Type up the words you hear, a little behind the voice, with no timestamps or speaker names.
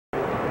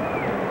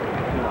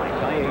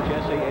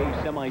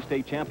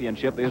Semi-State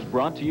Championship is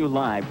brought to you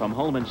live from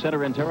Holman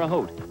Center in Terre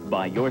Haute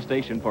by your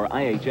station for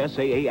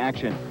IHSAA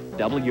action,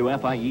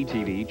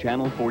 WFIE-TV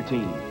Channel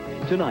 14.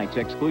 Tonight's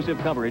exclusive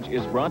coverage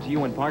is brought to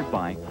you in part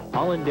by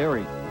Holland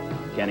Dairy,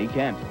 Kenny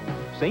Kent,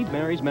 St.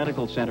 Mary's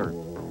Medical Center,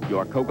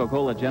 your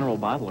Coca-Cola General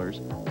Bottlers,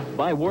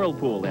 by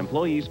Whirlpool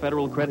Employees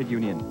Federal Credit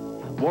Union,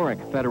 Warwick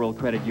Federal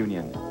Credit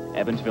Union,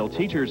 Evansville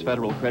Teachers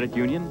Federal Credit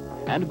Union,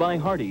 and by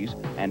Hardee's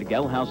and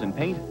Gelhausen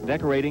Paint,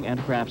 Decorating, and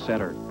Craft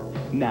Center.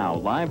 Now,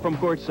 live from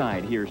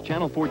courtside, here's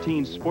Channel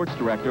 14's Sports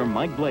Director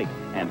Mike Blake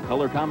and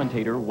color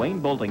commentator Wayne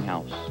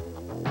Boltinghouse.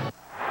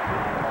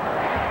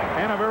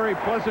 And a very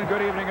pleasant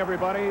good evening,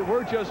 everybody.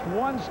 We're just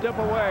one step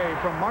away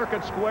from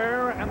Market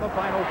Square and the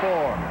Final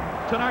Four.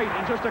 Tonight,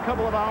 in just a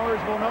couple of hours,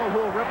 we'll know who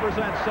will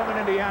represent Southern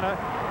Indiana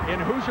in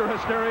Hoosier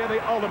Hysteria,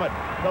 the ultimate,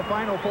 the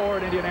Final Four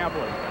in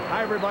Indianapolis.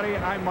 Hi, everybody.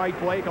 I'm Mike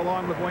Blake,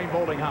 along with Wayne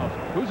Boltinghouse.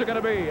 Who's it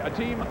going to be? A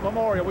team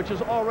memorial, which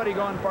has already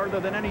gone farther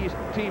than any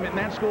team in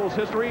that school's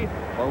history,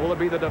 or will it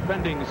be the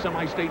defending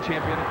semi-state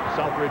champion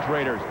Southridge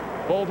Raiders?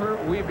 Bolter,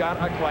 we've got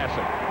a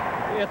classic.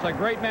 It's a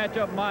great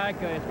matchup, Mike.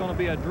 It's going to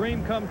be a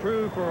dream come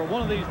true for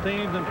one of these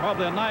teams and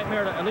probably a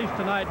nightmare, at least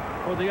tonight,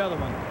 for the other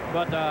one.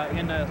 But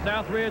in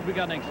Southridge, we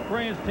got an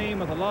experienced team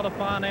with a lot of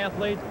fine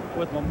athletes.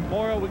 With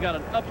Memorial, we got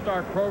an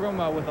upstart program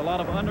with a lot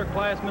of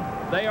underclassmen.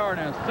 They are in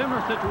a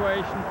similar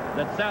situation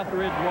that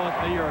Southridge was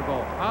a year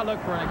ago. I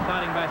look for an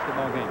exciting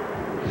basketball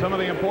game. Some of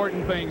the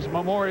important things,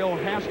 Memorial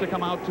has to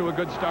come out to a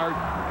good start,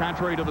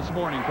 contrary to this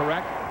morning,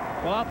 correct?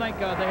 Well, I think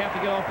they have to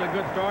get off to a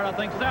good start. I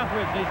think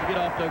Southridge needs to get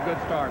off to a good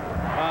start.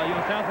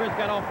 Southridge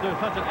got off to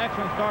such an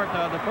excellent start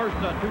the first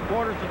 2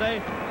 quarters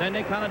today. Then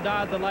they kind of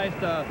died the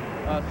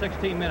last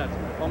 16 minutes.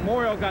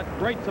 Memorial got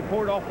great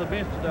support off the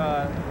bench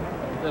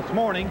this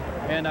morning.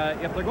 And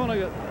if they're going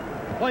to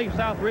play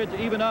Southridge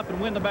even up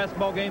and win the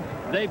basketball game,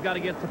 they've got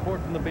to get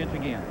support from the bench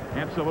again.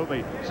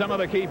 Absolutely. Some of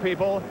the key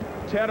people.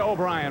 Ted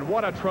O'Brien,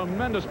 what a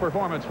tremendous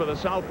performance for the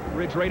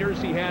Southridge Raiders.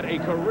 He had a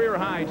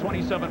career-high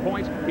 27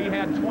 points. He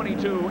had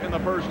 22 in the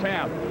first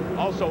half.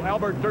 Also,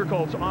 Albert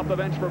Durkoltz off the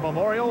bench for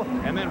Memorial,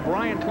 and then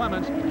Brian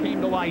Clements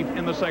came to life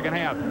in the second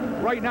half.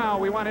 Right now,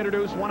 we want to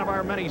introduce one of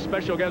our many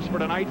special guests for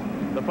tonight,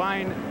 the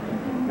fine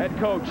head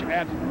coach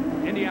at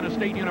Indiana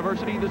State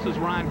University. This is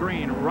Ron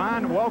Green.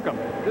 Ron, welcome.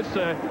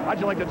 How'd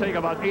you like to take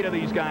about 8 of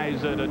these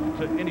guys to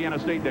Indiana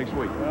State next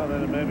week? Well,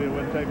 then maybe it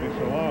wouldn't take me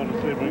so long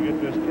to see if we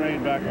get this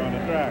train back on the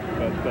track,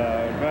 but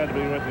glad to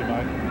be with you,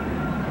 Mike.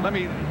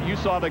 You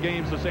saw the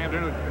games this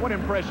afternoon. What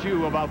impressed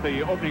you about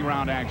the opening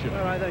round action?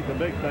 Well, I think the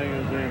big thing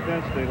is the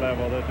intensity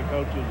level that the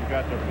coaches have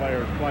got their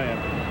players playing.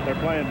 They're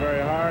playing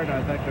very hard, and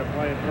I think they're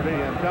playing pretty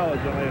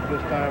intelligently at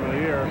this time of the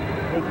year,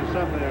 which is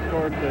something, of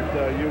course,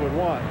 that you would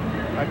want.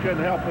 I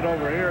couldn't help but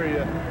overhear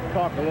you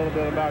talk a little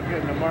bit about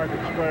getting to Market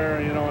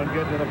Square, and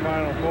getting to the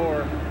Final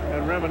Four,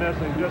 and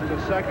reminiscing just a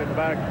second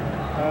back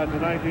to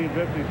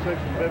 1956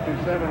 and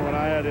 57 when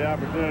I had the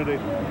opportunity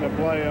to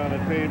play on a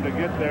team to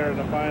get there in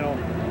the Final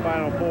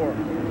Four.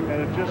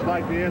 And it's just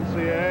like the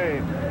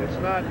NCAA. It's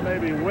not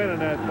maybe winning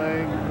that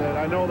thing. That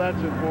I know that's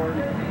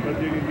important, but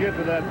if you can get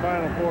to that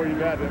Final Four, you've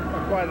got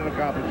quite an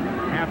accomplishment.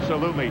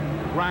 Absolutely.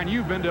 Ron,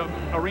 you've been to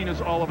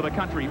arenas all over the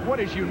country. What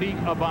is unique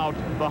about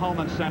the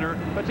Holman Center,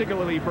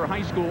 particularly for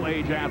high school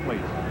age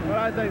athletes? Well,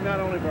 I think not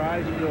only for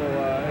high school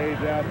age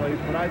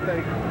athletes, but I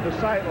think the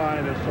sight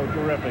line is so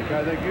terrific.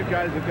 I think you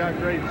guys have got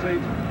great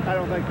seats. I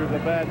don't think there's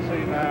a bad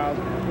seat in the house.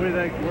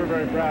 We're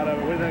very proud of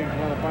it. We think it's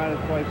one of the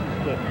finest places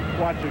to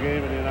watch a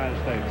game in the United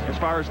States. As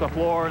far as the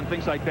floor and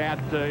things like that,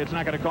 it's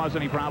not going to cause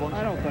any problems?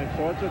 I don't think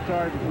so. It's a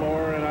tartan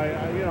floor, and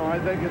I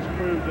think it's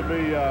proved to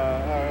be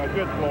a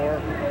good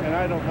floor, and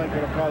I don't think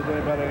it'll cause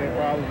anybody any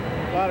problems.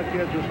 A lot of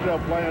kids are still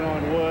playing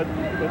on wood,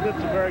 but it's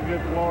a very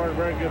good floor, a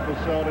very good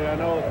facility. I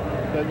know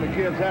that the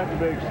kids have to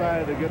be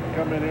excited to get to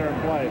come in here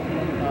and play.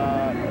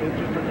 It's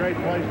just a great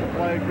place to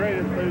play, great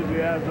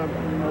enthusiasm,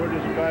 and we're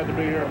just glad to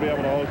be here and be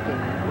able to host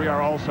it. We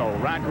are also.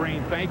 Ron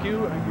Green, thank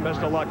you.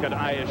 Best of luck at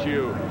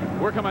ISU.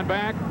 We're coming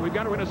back. We're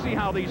going to see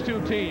how these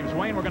two teams,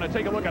 Wayne, we're going to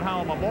take a look at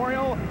how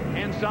Memorial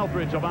and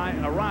Southridge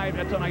arrive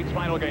at tonight's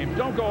final game.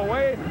 Don't go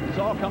away. It's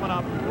all coming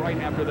up right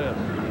after this.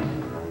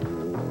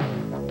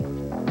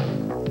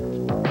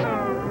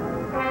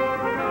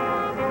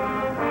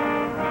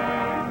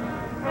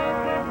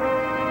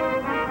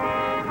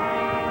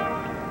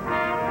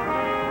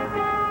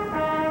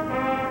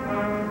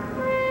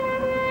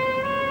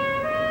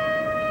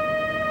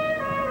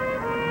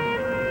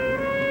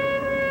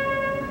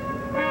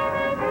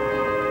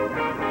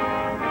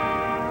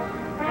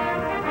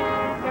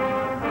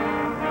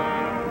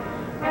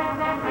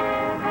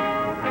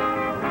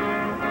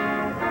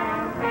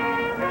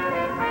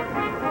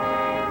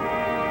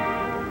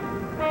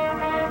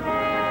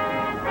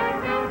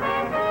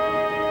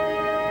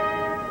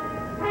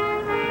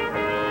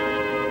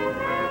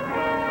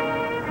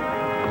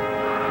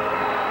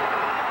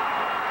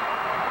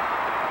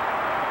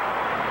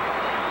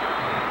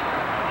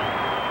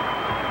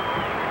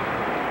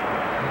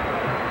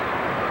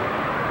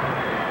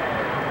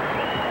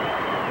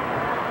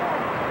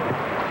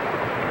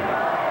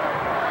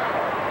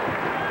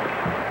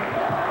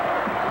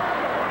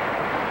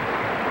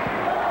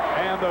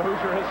 the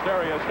Hoosier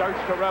hysteria starts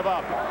to rev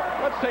up.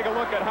 Let's take a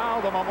look at how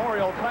the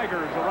Memorial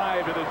Tigers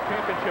arrived at this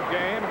championship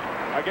game.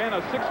 Again,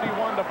 a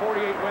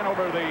 61-48 win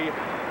over the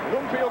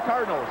Bloomfield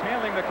Cardinals,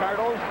 handling the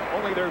Cardinals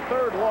only their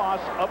third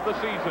loss of the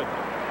season.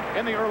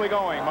 In the early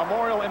going,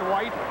 Memorial in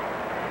white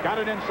got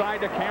it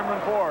inside to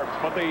Cameron Forbes,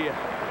 but the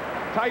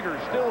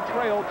Tigers still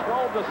trailed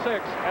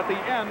 12-6 at the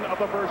end of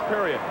the first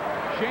period.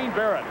 Shane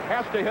Barrett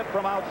has to hit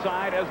from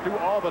outside, as do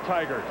all the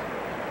Tigers.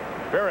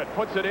 Barrett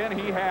puts it in.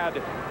 He had,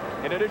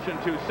 in addition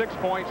to 6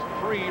 points,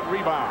 3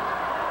 rebounds.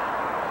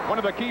 One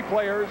of the key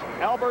players,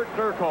 Albert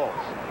Durkholz.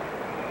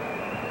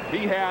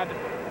 He had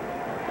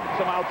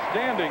some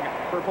outstanding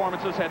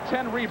performances, had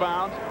 10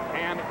 rebounds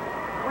and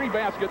 3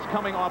 baskets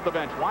coming off the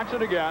bench. Watch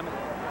it again.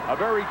 A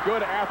very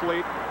good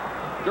athlete.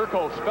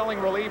 Durkholz spelling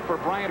relief for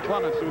Brian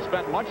Clements, who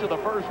spent much of the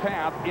first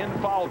half in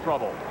foul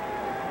trouble.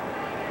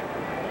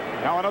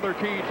 Now another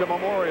key to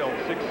Memorial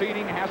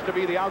succeeding has to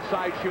be the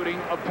outside shooting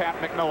of Pat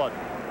McMillan.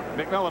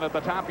 McMillan at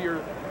the top of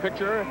your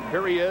picture.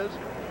 Here he is.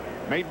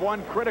 Made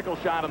one critical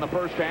shot in the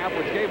first half,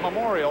 which gave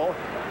Memorial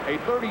a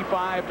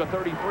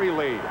 35-33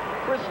 lead.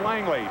 Chris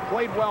Langley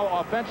played well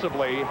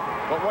offensively,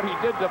 but what he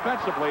did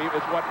defensively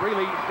is what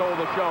really stole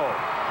the show.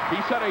 He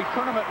set a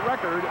tournament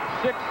record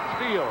 6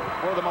 steals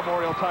for the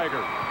Memorial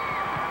Tigers.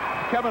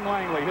 Kevin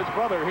Langley, his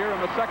brother, here in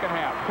the second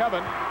half.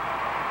 Kevin,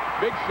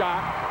 big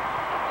shot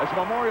as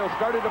Memorial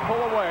started to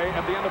pull away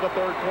at the end of the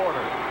third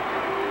quarter.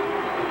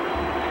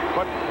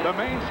 But the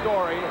main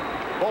story,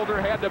 Boulder,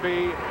 had to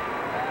be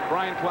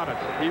Brian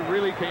Clements. He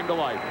really came to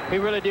life. He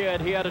really did.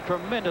 He had a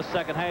tremendous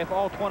second half.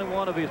 All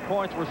 21 of his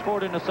points were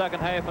scored in the second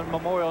half, and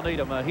Memorial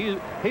needed him.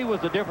 He was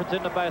the difference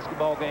in the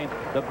basketball game.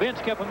 The bench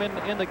kept him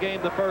in the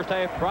game the first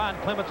half. Brian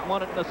Clements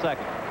won it in the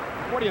second.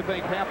 What do you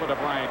think happened to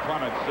Brian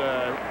Clements?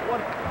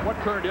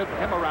 What turned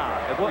him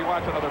around as we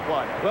watch another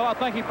play? Well, I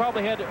think he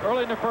probably had,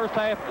 early in the first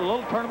half, a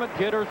little tournament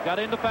jitters, got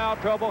into foul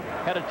trouble,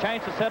 had a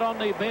chance to sit on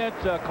the bench,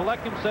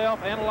 collect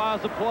himself,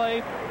 analyze the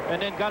play,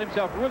 and then got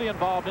himself really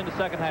involved in the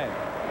second half.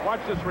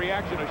 Watch this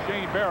reaction of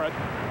Shane Barrett.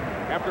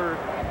 After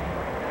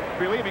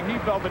believing he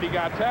felt that he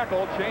got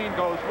tackled, Shane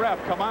goes, "Ref,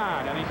 come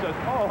on." And he says,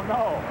 "Oh,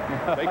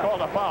 no." They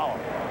called a foul.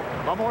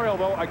 Memorial,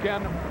 though,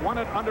 again, won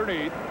it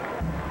underneath.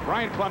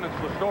 Brian Clements,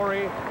 the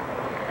story.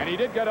 And he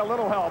did get a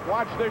little help.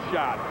 Watch this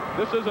shot.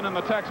 This isn't in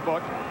the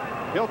textbook.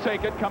 He'll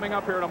take it coming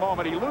up here in a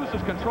moment. He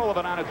loses control of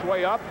it on its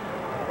way up.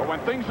 But when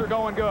things are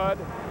going good,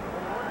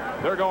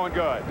 they're going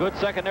good. Good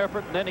second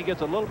effort, and then he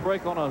gets a little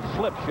break on a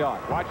slip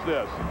shot. Watch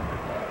this.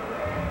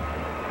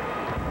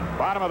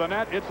 Bottom of the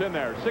net, it's in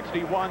there.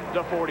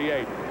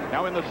 61-48.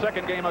 Now in the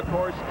second game, of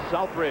course,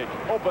 Southridge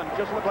opened.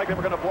 Just looked like they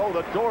were going to blow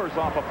the doors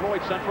off of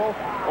Floyd Central.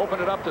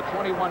 Opened it up to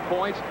 21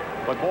 points.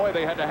 But boy,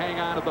 they had to hang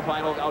on at the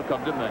final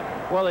outcome, didn't they?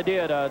 Well, they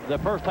did. The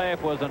first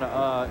half was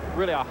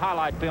really a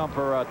highlight film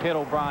for Ted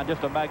O'Brien.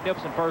 Just a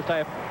magnificent first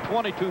half,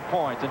 22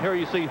 points. And here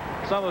you see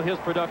some of his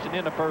production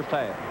in the first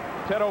half.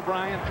 Ted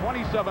O'Brien,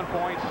 27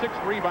 points, 6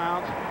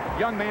 rebounds.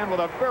 Young man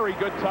with a very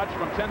good touch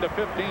from 10 to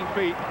 15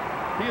 feet.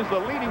 He is the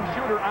leading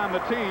shooter on the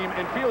team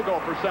in field goal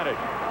percentage.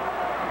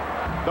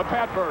 The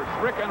Patbirds,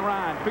 Rick and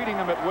Ron, feeding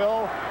them at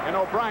will, and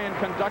O'Brien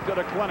conducted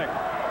a clinic.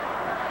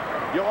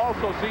 You'll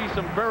also see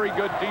some very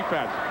good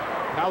defense.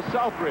 Now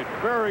Southridge,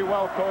 very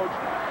well coached,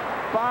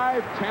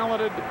 5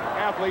 talented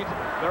athletes.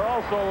 They're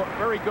also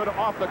very good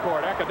off the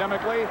court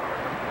academically.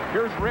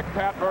 Here's Rick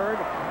Patberg.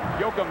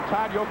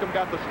 Todd Yoakum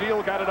got the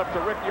steal, got it up to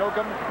Rick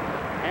Yoakum.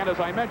 And as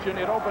I mentioned,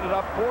 it opened it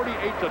up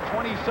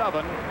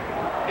 48-27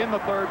 in the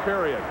third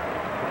period.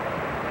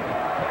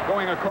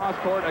 Going across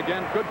court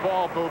again, good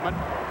ball movement.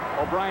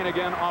 O'Brien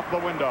again off the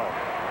window.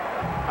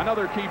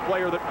 Another key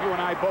player that you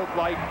and I both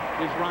like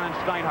is Ron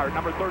Steinhardt,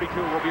 number 32.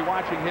 We'll be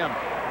watching him.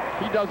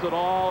 He does it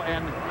all,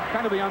 and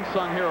kind of the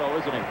unsung hero,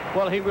 isn't he?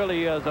 Well, he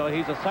really is.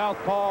 He's a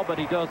southpaw, but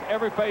he does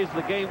every phase of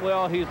the game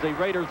well. He's the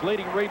Raiders'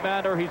 leading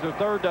rebounder. He's their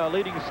third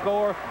leading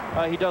scorer.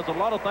 He does a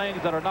lot of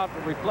things that are not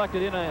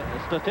reflected in a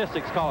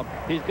statistics column.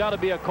 He's got to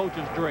be a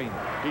coach's dream.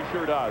 He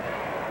sure does.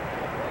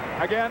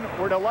 Again,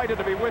 we're delighted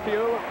to be with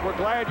you. We're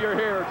glad you're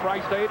here,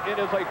 Tri-State. It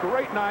is a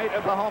great night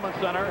at the Holman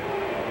Center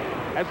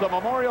as the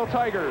Memorial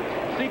Tigers,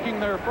 seeking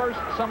their first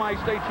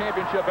semi-state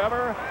championship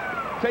ever,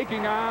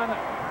 taking on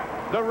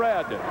the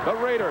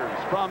Raiders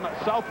from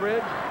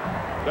Southridge.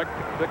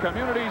 The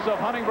communities of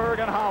Huntingburg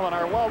and Holland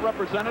are well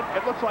represented.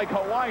 It looks like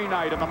Hawaii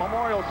night in the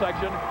Memorial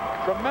section.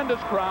 Tremendous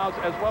crowds,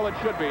 as well it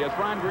should be. As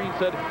Ron Green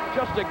said,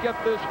 just to get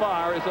this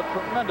far is a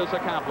tremendous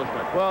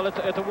accomplishment. Well,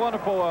 it's a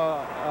wonderful,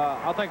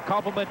 I think,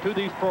 compliment to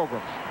these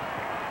programs.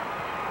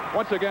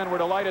 Once again, we're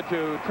delighted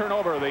to turn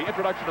over the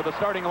introduction of the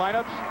starting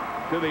lineups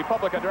to the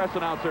public address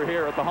announcer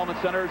here at the Holman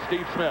Center,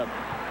 Steve Smith.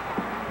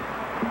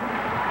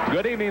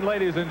 Good evening,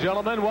 ladies and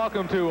gentlemen.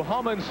 Welcome to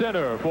Holman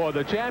Center for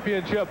the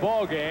championship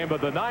ball game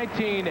of the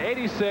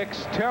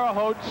 1986 Terre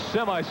Haute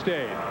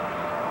Semi-State.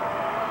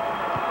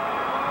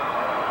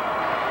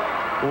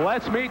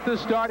 Let's meet the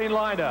starting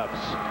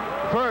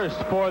lineups.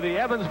 First, for the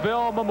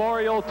Evansville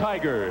Memorial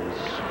Tigers.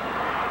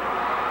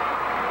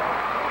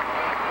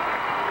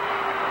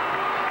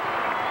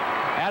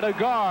 At a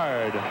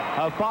guard,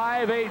 a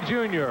 5'8"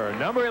 junior,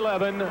 number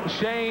 11,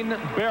 Shane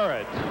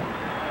Barrett.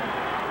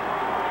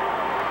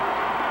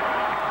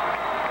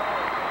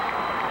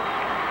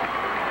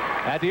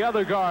 At the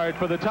other guard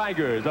for the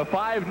Tigers, a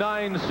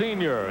 5'9"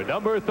 senior,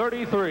 number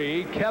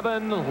 33,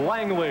 Kevin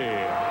Langley.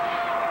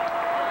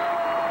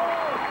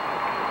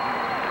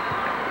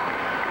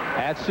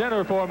 At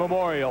center for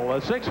Memorial,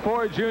 a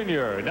 6'4"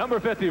 junior, number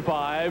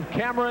 55,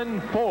 Cameron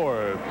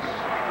Forbes.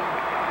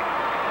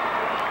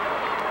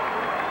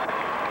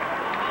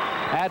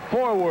 At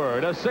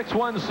forward, a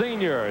 6'1"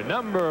 senior,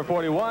 number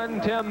 41,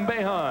 Tim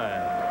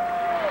Behan.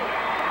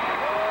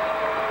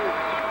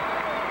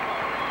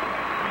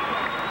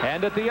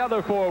 And at the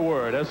other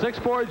forward, a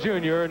 6'4"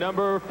 junior,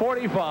 number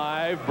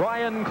 45,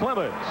 Brian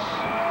Clements.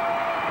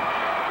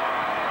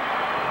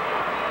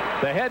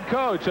 The head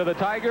coach of the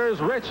Tigers,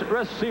 Rich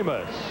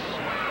Racemius.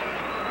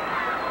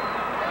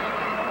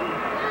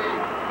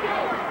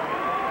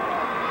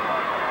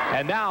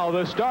 And now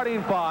the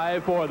starting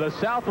five for the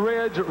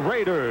Southridge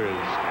Raiders.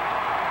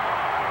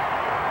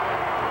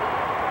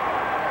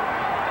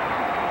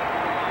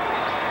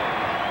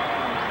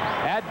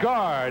 At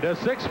guard, a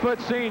 6'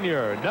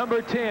 senior,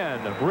 number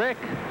 10, Rick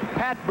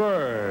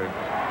Patberg.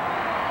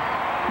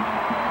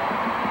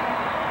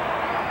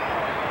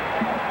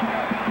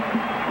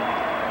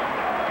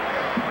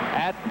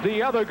 At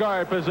the other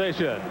guard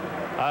position,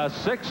 a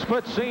 6'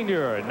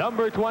 senior,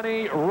 number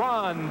 20,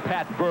 Ron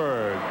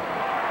Patberg.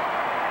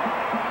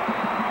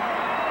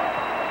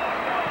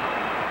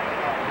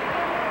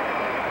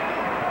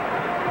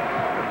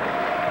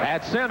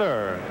 At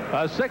center,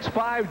 a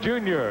 6'5"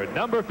 junior,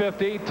 number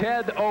 50,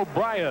 Ted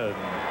O'Brien.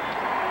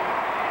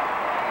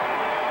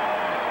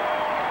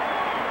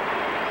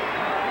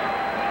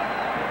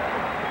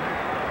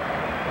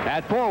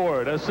 At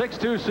forward, a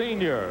 6'2"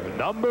 senior,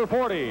 number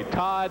 40,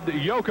 Todd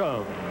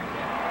Yoakum.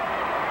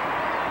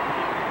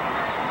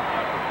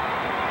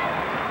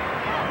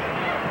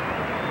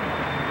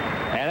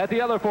 And at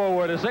the other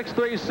forward, a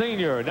 6'3"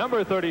 senior,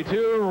 number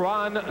 32,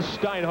 Ron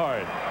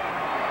Steinhardt.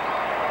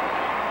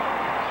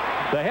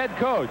 The head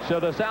coach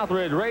of the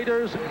Southridge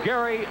Raiders,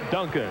 Gary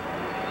Duncan.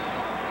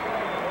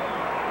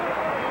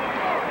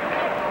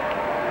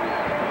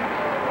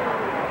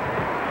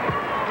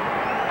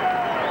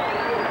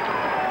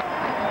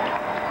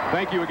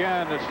 Thank you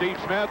again to Steve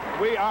Smith.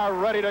 We are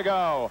ready to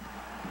go.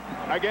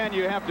 Again,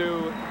 you have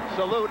to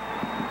salute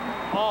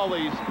all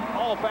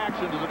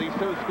factions of these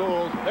two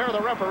schools. They're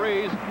the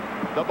referees.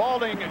 The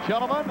balding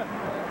gentleman,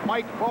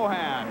 Mike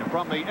Bohan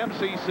from the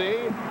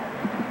MCC.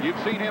 You've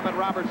seen him at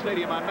Roberts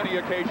Stadium on many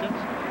occasions.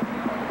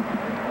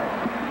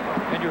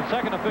 And your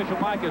second official,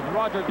 Mike, is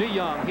Roger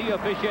DeYoung. He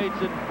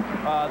officiates in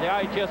the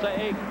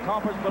IHSAA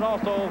conference, but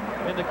also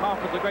in the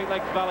conference, the Great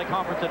Lakes Valley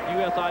Conference that the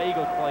USI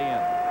Eagles play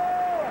in.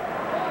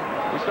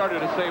 We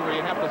started to say where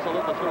you have to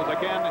salute the schools.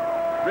 Again,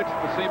 Rich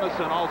Racemius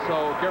and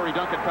also Gary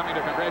Duncan coming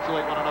to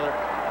congratulate one another.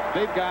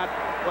 They've got,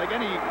 like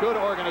any good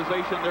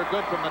organization, they're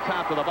good from the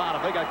top to the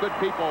bottom. They got good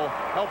people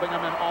helping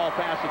them in all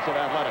facets of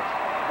athletics.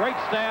 Great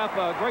staff,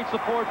 great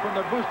support from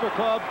their booster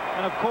clubs,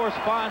 and of course,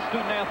 fine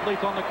student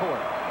athletes on the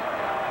court.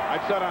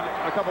 I've said on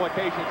a couple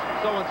occasions,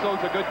 so-and-so's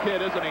a good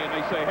kid, isn't he? And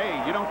they say, hey,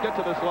 you don't get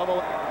to this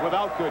level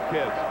without good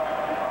kids.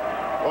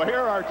 Well,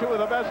 here are two of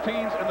the best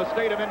teams in the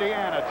state of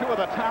Indiana, two of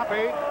the top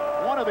 8.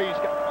 One of these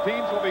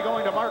teams will be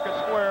going to Market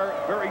Square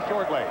very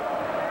shortly.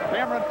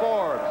 Cameron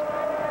Forbes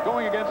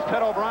going against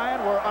Ted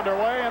O'Brien. We're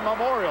underway, and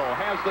Memorial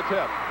has the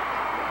tip.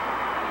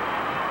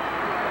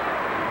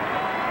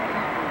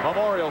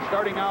 Memorial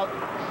starting out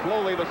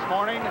slowly this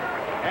morning,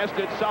 as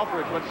did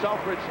Southridge, but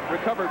Southridge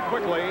recovered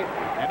quickly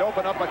and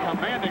opened up a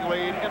commanding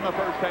lead in the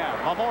first half.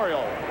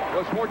 Memorial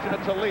was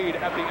fortunate to lead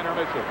at the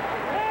intermission.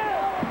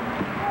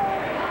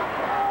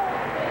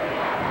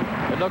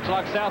 It looks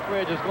like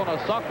Southridge is going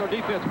to suck their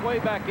defense way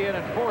back in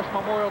and force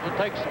Memorial to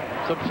take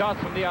some shots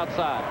from the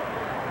outside.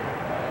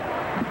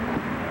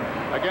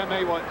 Again,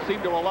 they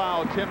seem to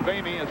allow Tim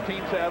Vamey, as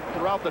teams have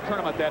throughout the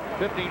tournament, that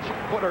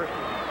 15-footer.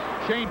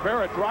 Shane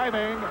Barrett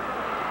driving.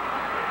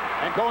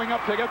 And going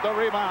up to get the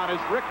rebound is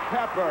Rick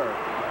Patberg.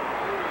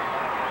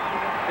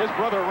 His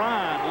brother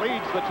Ron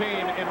leads the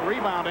team in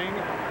rebounding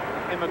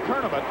in the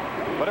tournament,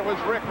 but it was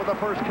Rick for the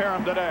first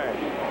carom today.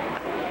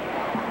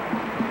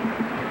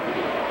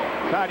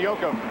 Todd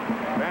Yoakum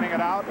fanning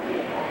it out.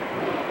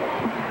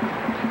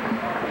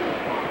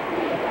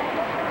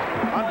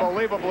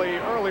 Unbelievably,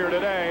 earlier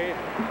today,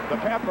 the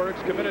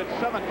Patbergs committed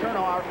 7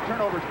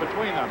 turnovers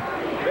between them.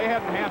 They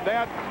hadn't had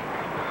that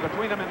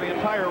between them in the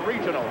entire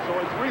regional, so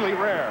it's really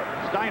rare.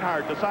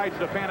 Steinhardt decides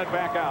to fan it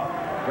back out.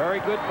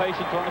 Very good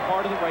patience on the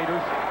part of the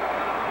Raiders.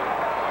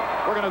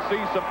 We're going to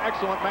see some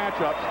excellent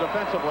matchups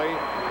defensively.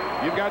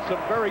 You've got some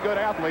very good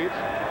athletes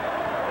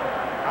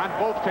on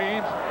both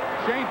teams.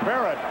 Shane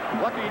Barrett,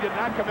 lucky he did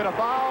not commit a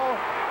foul,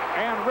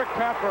 and Rick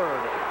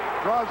Patberg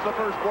draws the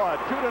first blood.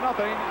 2-0,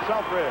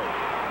 Southridge.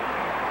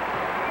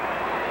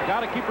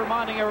 Got to keep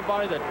reminding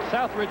everybody that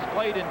Southridge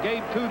played in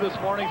game 2 this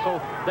morning,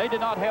 so they did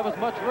not have as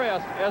much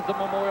rest as the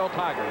Memorial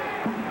Tigers.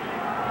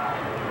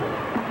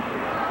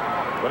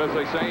 But as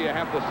they say, you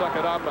have to suck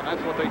it up, and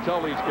that's what they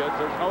tell these kids.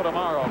 There's no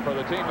tomorrow for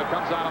the team that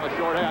comes out on the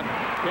short end.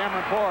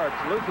 Cameron Forbes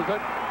loses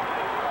it.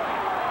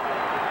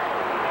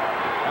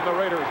 And the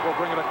Raiders will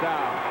bring it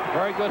down.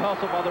 Very good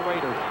hustle by the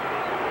Raiders.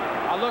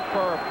 I look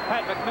for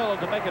Pat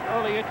McMillan to make an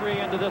early entry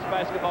into this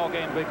basketball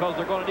game because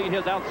they're going to need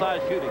his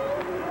outside shooting.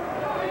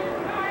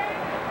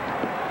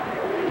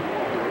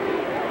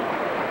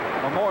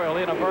 Memorial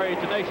in a very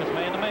tenacious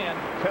man-to-man.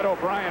 Ted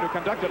O'Brien, who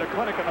conducted a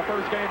clinic in the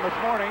first game this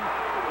morning,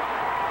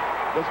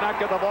 does not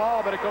get the ball,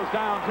 but it goes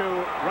down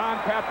to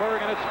Ron Patberg,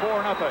 and it's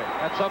 4-0.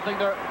 That's something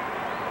the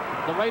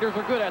Raiders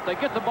are good at. They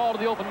get the ball to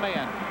the open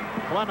man.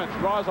 Clements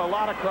draws a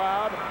lot of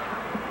crowd.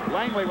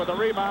 Langley with a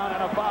rebound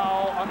and a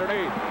foul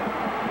underneath.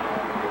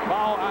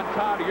 Foul on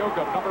Todd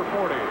Yoakum, number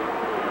 40.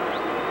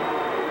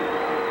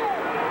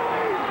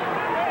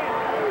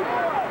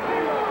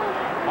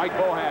 Mike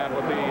Bohan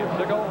with the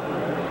signal.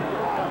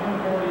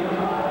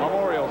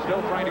 Memorial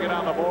still trying to get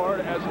on the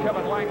board as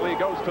Kevin Langley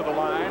goes to the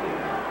line.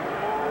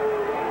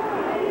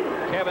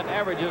 Kevin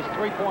averages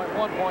 3.1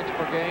 points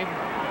per game.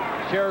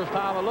 Shares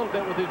time a little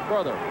bit with his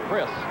brother,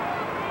 Chris.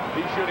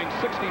 He's shooting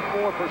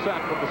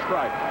 64% from the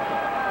stripe.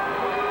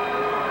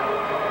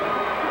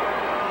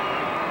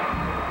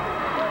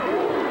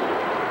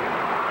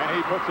 And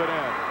he puts it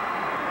in.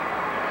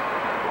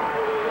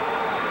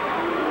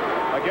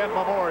 Again,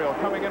 Memorial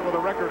coming in with a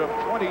record of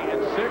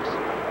 20-6.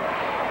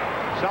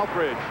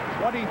 Southridge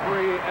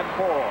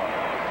 23-4.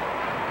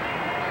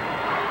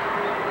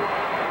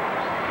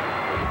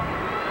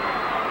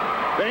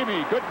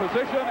 Bamey, good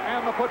position,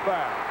 and the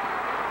putback.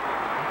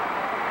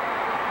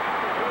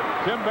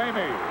 Tim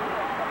Bamey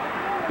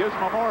gives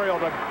Memorial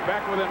to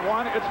back within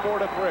 1. It's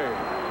 4-3.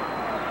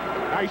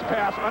 Nice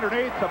pass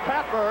underneath to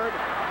Patberg.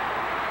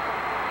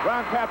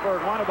 Ron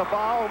Patberg wanted the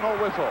foul, no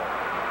whistle.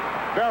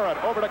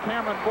 Barrett over to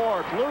Cameron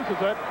Forbes, loses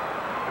it.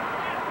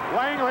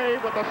 Langley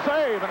with the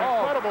save, an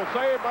incredible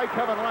save by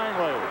Kevin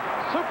Langley.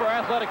 Super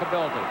athletic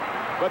ability.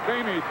 But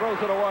Bamey throws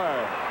it away.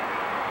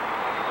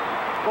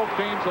 Both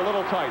teams a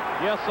little tight.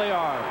 Yes, they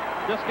are.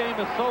 This game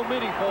is so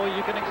meaningful,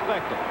 you can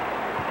expect it.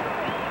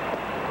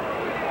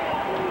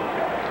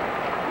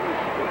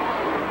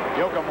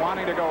 Yoakum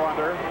wanting to go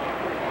under.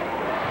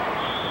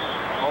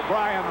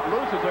 O'Brien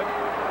loses it,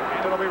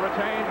 and it'll be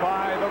retained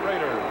by the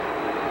Raiders.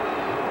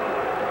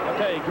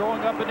 Okay,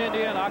 growing up in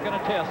Indiana, I can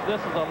attest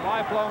this is a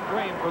lifelong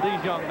dream for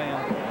these young men.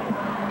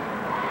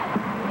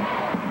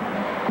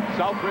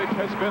 Southridge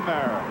has been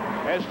there.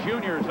 As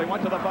juniors, they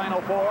went to the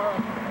Final Four.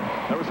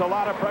 There was a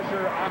lot of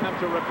pressure on them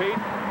to repeat.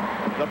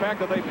 The fact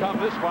that they've come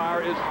this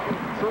far is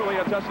truly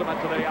a testament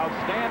to the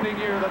outstanding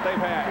year that they've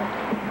had.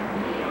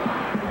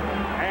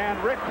 And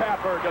Rick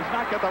Patberg does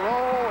not get the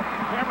roll.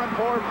 Cameron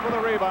Forbes for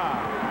the rebound.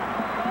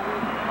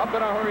 Up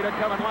in a hurry to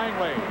Kevin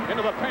Langley.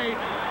 Into the paint.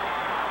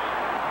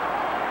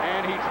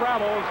 And he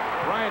travels.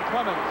 Brian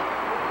Clemens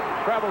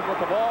travels with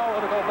the ball.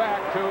 It'll go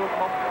back to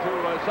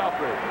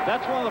Southridge.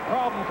 That's one of the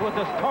problems with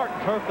this tartan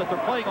turf that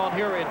they're playing on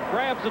here. It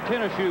grabs the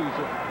tennis shoes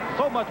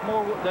so much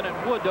more than it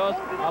wood does.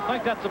 I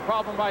think that's the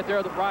problem right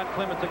there that Brian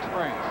Clemens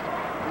experienced.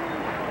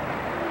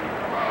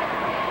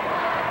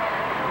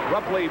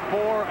 Roughly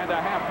 4.5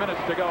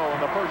 minutes to go in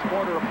the first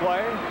quarter of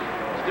play.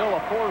 Still a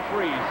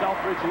 4-3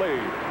 Southridge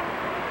lead.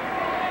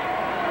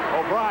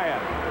 O'Brien.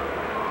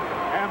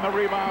 And the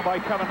rebound by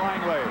Kevin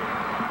Langley.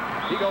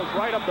 He goes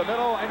right up the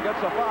middle and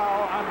gets a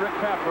foul on Rick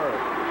Patberg.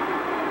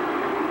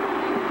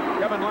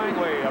 Kevin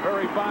Langley, a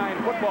very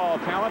fine football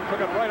talent,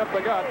 took it right up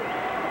the gut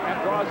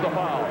and draws the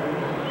foul.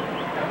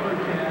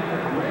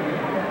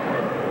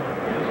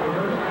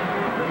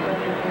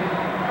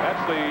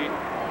 That's the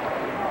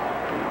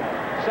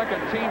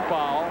second team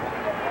foul.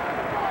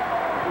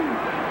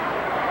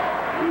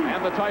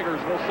 And the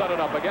Tigers will set it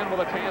up again with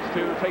a chance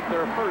to take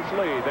their first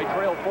lead. They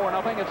trail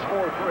 4-0. It's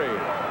 4-3.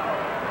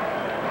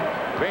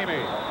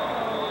 Bamey.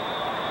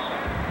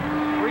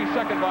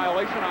 3-second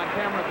violation on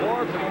Cameron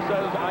Forbes, and he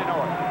says, I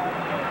know it.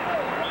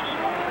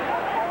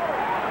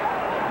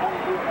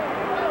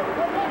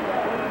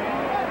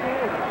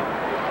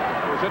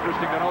 It was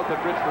interesting to note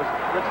that Rich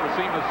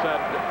Racine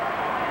said,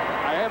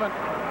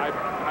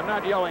 I'm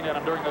not yelling at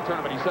him during the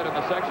tournament. He said in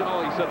the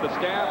sectional, he said the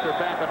staff, they're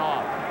backing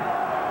off.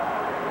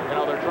 You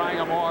know, they're trying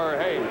a more,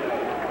 hey,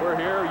 we're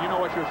here, you know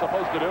what you're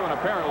supposed to do, and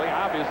apparently,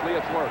 obviously,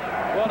 it's worked.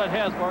 Well, it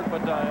has worked,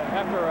 but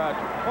after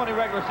 20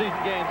 regular season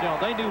games, you know,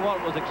 they knew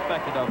what was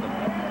expected of them.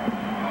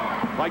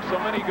 Like so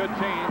many good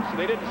teams,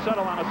 they didn't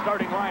settle on a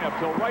starting lineup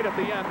till right at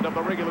the end of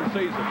the regular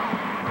season.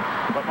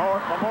 But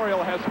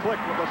Memorial has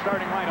clicked with the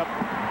starting lineup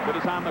that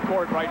is on the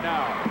court right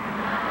now.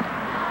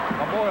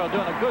 Memorial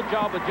doing a good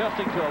job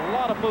adjusting to a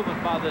lot of movement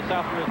by the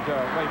Southridge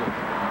Raiders.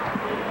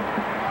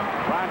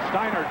 Ron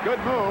Steiner, good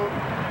move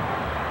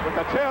with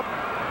the tip.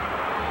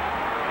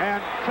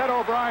 And Ted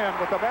O'Brien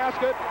with the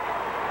basket.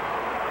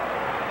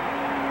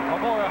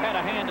 Memorial had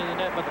a hand in the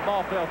net, but the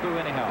ball fell through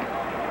anyhow.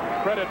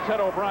 Credit Ted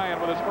O'Brien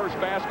with his first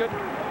basket.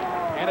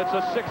 And it's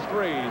a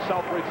 6-3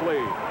 Southridge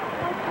lead.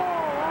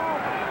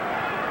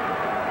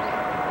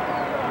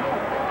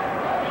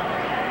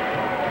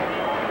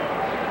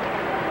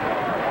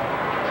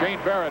 Shane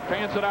Barrett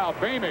fans it out.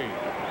 Bamey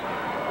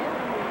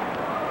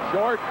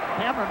Short.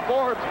 Cameron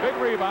Forbes, big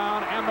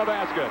rebound, and the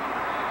basket.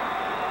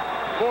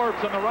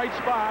 Forbes in the right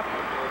spot.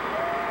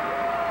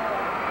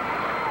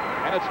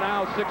 And it's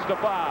now 6-5.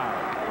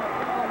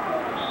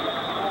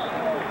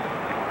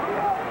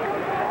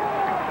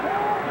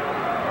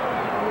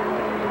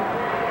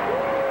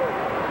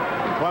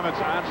 Clements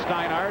on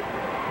Steinhardt.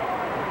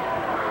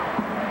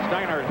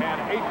 Steinhardt had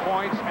 8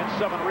 points and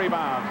 7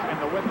 rebounds in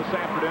the win this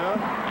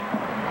afternoon.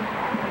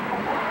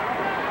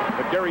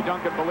 But Gary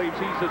Duncan believes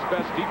he's his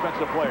best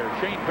defensive player.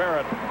 Shane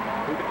Barrett,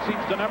 who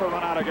seems to never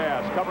run out of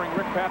gas, covering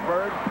Rick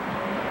Patberg.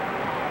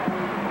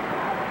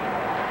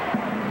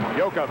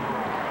 Jokic.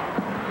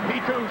 He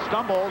too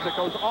stumbles. It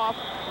goes off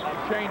of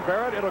Shane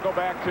Barrett. It'll go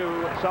back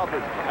to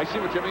Southridge. I see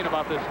what you mean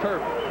about this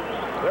turf.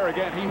 There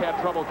again, he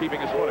had trouble keeping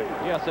his footing.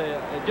 Yes,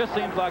 it just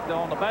seems like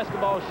on the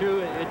basketball shoe,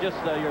 it just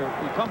you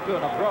come to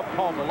an abrupt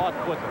halt a lot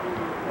quicker.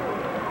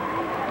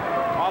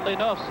 Oddly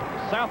enough,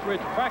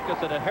 Southridge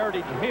practiced at a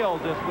Heritage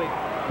Hills this week,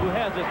 who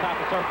has this type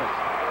of surface.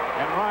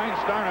 And Ryan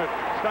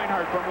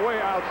Steinhardt from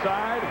way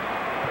outside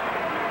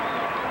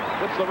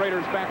puts the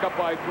Raiders back up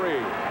by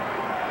 3.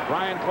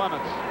 Ryan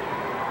Clements,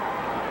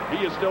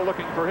 he is still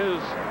looking for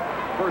his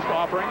first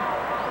offering.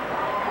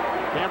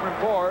 Cameron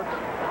Forbes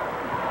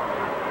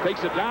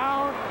takes it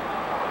down,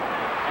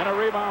 and a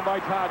rebound by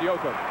Todd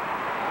Jokic.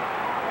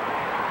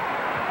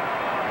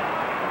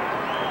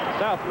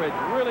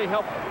 Southridge really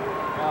helped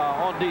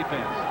on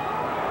defense.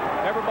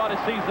 Everybody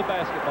sees the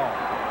basketball.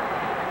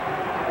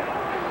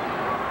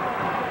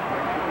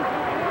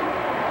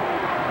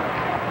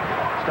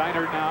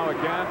 Steinhardt now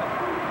again.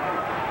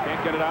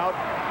 Can't get it out.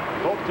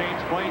 Both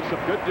teams playing some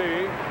good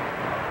D.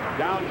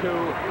 Down to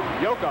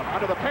Jokic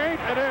under the paint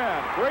and in.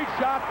 Great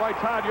shot by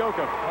Todd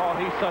Jokic. Oh,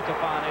 he's such a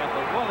fine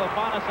athlete. One of the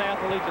finest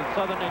athletes in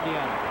Southern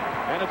Indiana.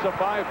 And it's a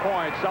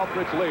 5-point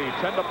Southridge lead,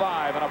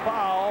 10-5, and a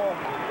foul.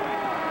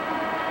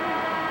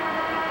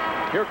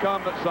 Here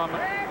come some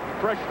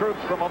fresh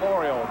troops from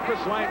Memorial.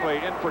 Chris Langley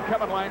in for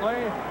Kevin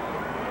Langley,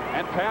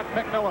 and Pat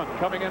McMillan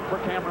coming in for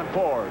Cameron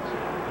Forbes.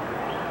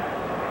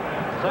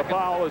 The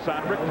foul is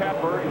on Rick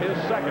Patberg, his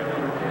second.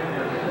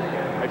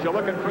 As you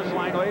look at Chris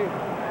Langley,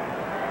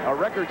 a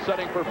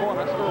record-setting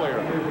performance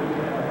earlier.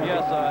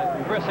 Yes,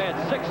 Chris had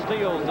 6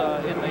 steals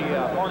in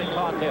the morning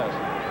contest.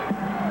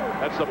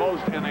 That's the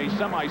most in a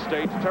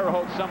semi-state, Terre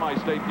Haute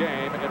semi-state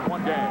game in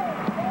one game.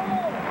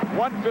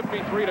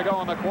 1:53 to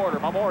go in the quarter.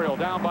 Memorial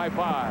down by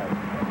 5.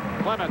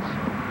 Clements.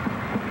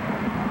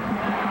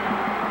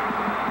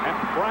 And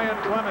Brian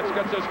Clements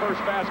gets his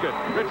first basket.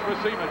 Rich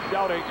Racema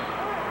shouting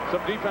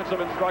some defensive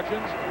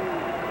instructions.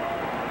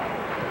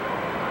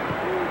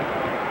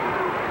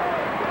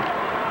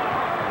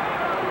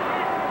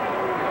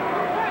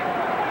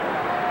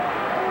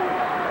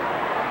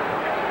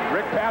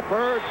 Rick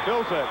Patberg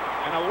fills it,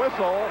 and a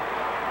whistle.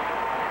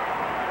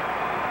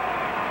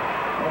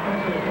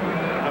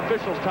 An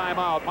official's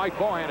timeout. Mike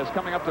Boyan is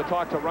coming up to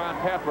talk to Ron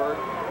Patberg.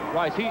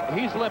 Right,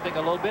 he's limping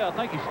a little bit. I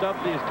think he stubbed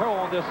his toe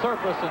on this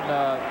surface, and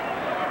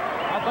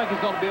I think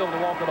he's going to be able to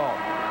walk it off.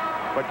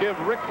 But give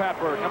Rick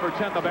Patberg, number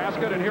 10, the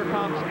basket, and here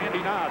comes Andy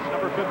Noss,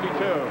 number 52.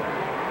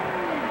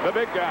 The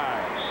big guy,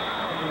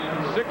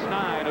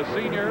 6'9", a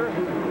senior.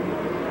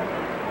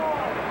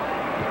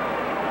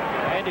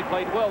 Andy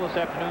played well this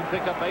afternoon,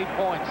 picked up 8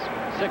 points,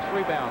 6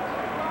 rebounds.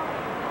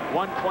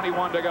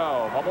 1:21 to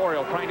go.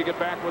 Memorial trying to get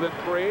back within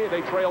 3.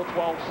 They trail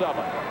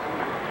 12-7.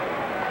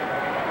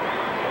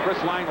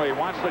 Chris Langley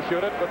wants to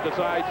shoot it, but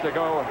decides to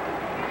go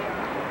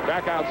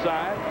back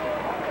outside.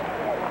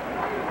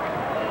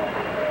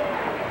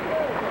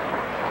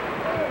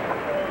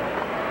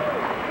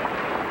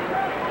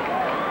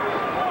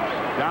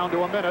 Down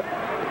to a minute.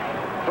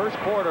 First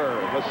quarter,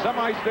 the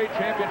semi-state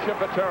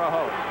championship at Terre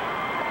Haute.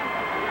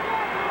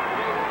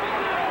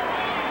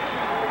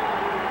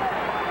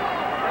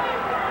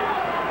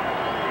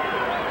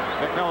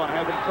 McMillan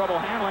having trouble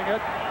handling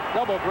it.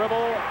 Double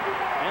dribble,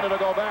 and it'll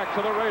go back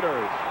to the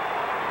Raiders.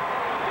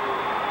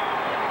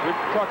 We've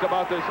talked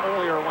about this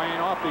earlier, Wayne,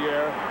 off the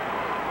air.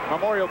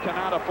 Memorial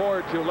cannot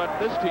afford to let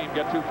this team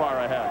get too far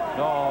ahead.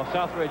 No,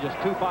 Southridge is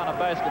too fine a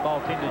basketball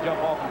team to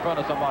jump off in front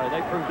of somebody.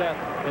 They proved that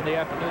in the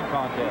afternoon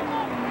contest.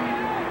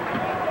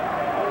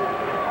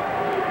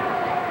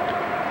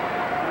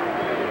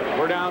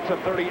 We're down to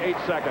 38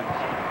 seconds.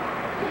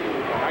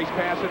 Nice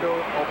pass into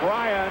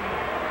O'Brien.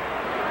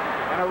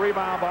 And a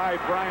rebound by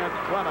Brian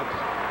Clements.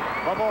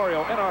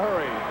 Memorial in a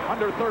hurry,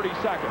 under 30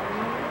 seconds.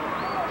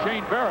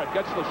 Shane Barrett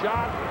gets the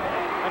shot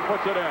and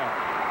puts it in.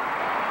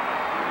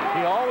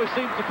 He always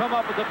seems to come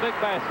up with a big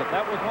basket.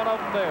 That was one of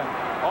them there.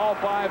 All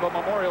 5 of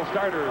Memorial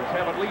starters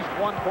have at least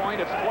 1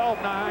 point. It's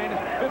 12-9,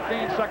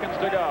 15 seconds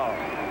to go.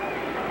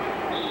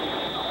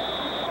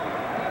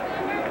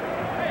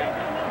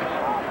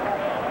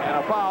 And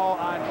a foul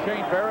on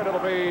Shane Barrett. It'll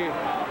be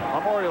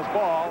Memorial's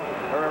ball,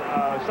 or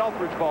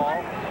Southridge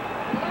ball.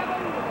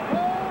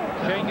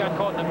 Shane got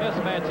caught in a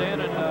mismatch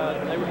in,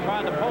 and they were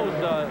trying to post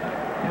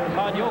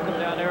Todd Jokic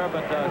down there,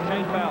 but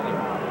Shane fouled him.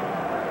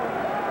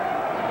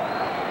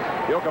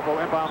 Jokic will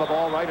inbound the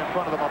ball right in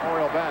front of the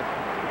Memorial bench.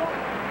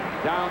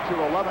 Down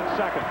to 11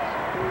 seconds.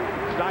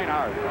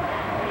 Steinhardt.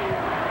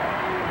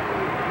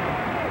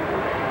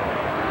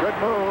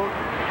 Good move.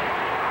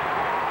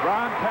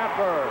 Ron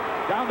Patberg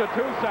down to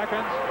 2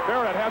 seconds.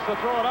 Barrett has to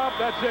throw it up.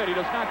 That's it. He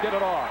does not get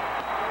it off.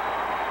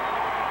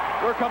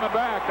 We're coming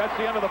back. That's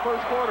the end of the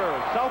first quarter.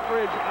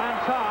 Southridge on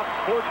top,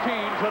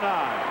 14-9.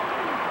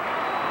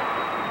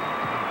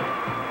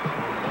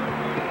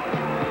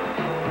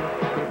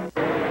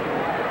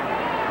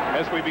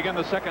 As we begin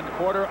the second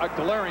quarter, a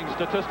glaring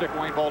statistic,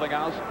 Wayne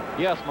Boldinghouse.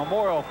 Yes,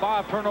 Memorial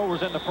 5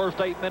 turnovers in the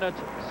first 8 minutes.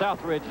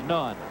 Southridge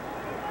none.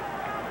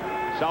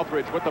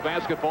 Southridge with the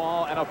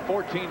basketball and a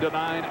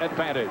 14-9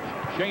 advantage.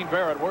 Shane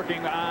Barrett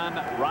working on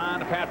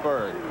Ron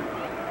Patberg.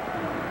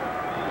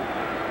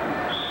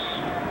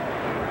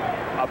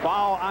 A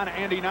foul on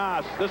Andy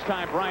Noss. This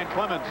time Brian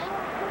Clements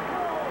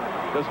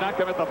does not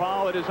commit the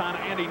foul. It is on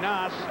Andy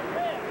Noss.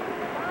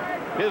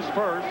 His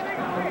first.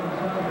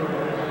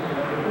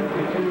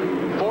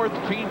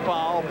 4th team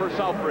foul for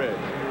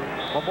Southridge.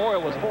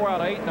 Memorial was 4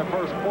 out of 8 in the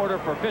first quarter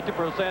for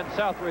 50%.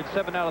 Southridge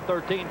 7 out of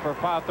 13 for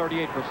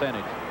 538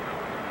 percentage.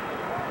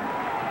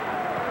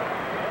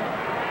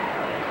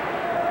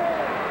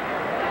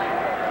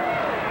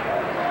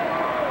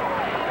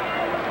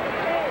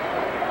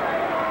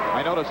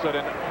 I noticed that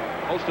in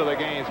most of the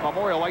games,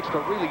 Memorial likes to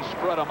really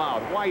spread them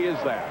out. Why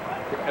is that?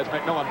 As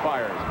McMillan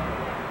fires.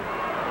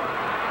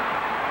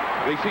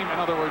 They seem, in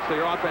other words,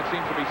 their offense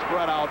seems to be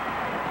spread out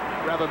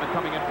rather than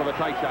coming in for the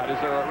tight shot. Is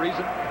there a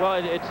reason?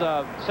 Well, it's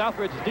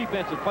Southridge's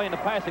defense is playing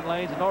the passing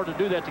lanes. In order to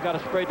do that, you got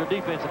to spread your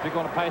defense if you're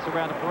going to pass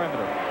around the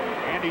perimeter.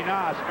 Andy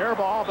Noss, air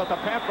ball, but the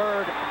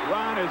Patberg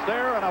Ron is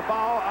there, and a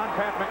foul on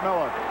Pat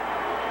McMillan.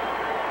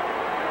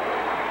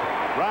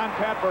 Ron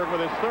Patberg with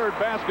his 3rd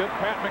basket.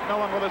 Pat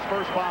McMillan with his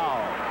first foul.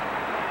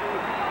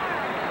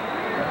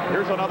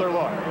 Here's another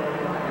look.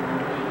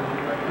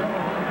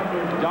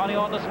 Johnny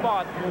on the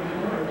spot.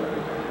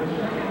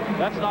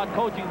 That's not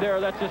coaching there.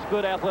 That's just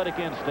good athletic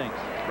instincts.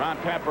 Ron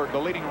Patberg, the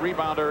leading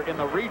rebounder in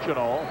the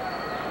regional,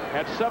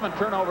 had 7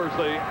 turnovers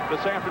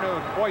this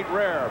afternoon. Quite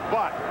rare,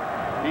 but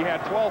he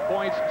had 12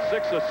 points,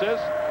 6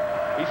 assists.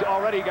 He's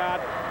already got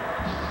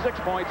 6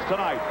 points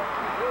tonight.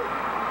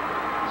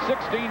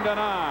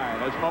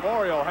 16-9 as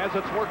Memorial has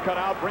its work cut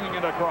out, bringing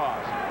it across.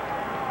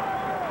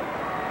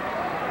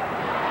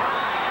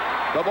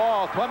 The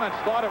ball, Clements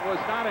thought it was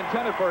not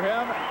intended for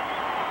him,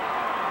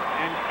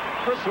 and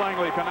Chris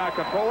Langley cannot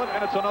control it,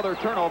 and it's another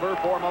turnover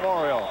for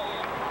Memorial.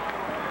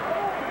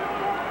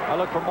 I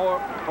look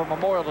for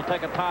Memorial to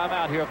take a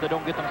timeout here if they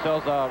don't get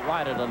themselves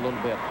righted a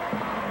little bit.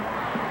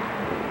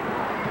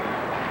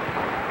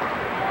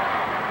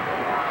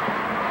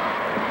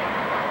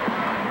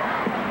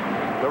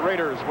 The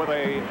Raiders with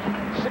a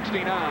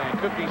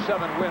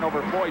 69-57 win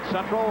over Floyd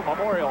Central.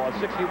 Memorial a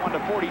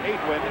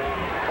 61-48 win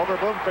over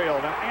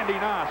Bloomfield, and Andy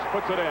Noss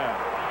puts it in.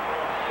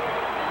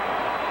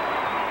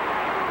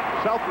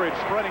 Southridge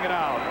spreading it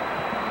out.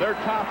 Their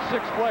top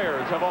 6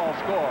 players have all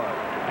scored.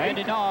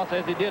 Andy Noss,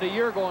 as he did a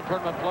year ago in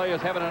tournament play,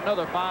 is having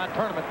another fine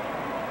tournament.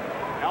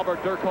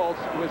 Albert Dirkholz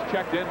was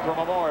checked in for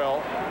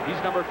Memorial.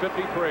 He's number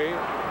 53.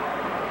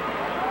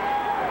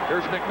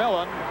 Here's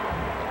McMillan.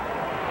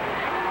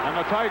 And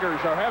the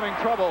Tigers are having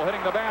trouble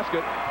hitting the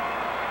basket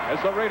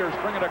as the Raiders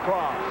bring it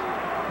across.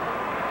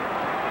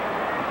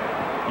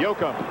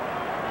 Yoakum.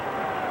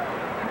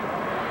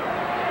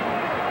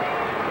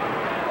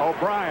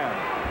 O'Brien.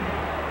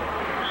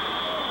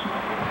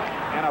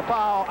 And a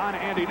foul on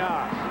Andy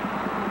Noss.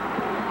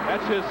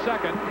 That's his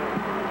 2nd.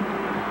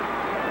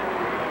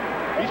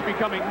 He's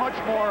becoming much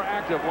more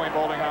active, Wayne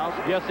Boldinghouse.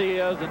 Yes, he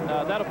is, and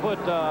that'll put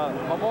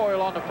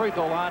Memorial on the free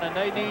throw line, and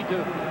they need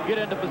to get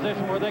into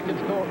position where they can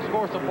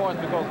score some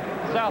points because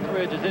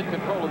Southridge is in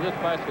control of this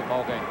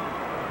basketball game.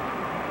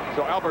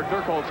 So Albert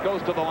Dirkholz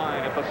goes to the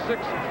line at the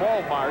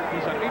 6-12 mark.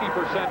 He's an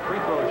 80% free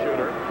throw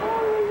shooter.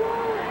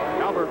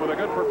 Albert with a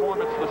good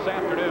performance this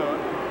afternoon.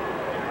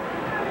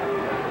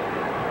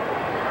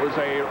 Was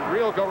a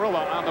real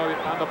gorilla on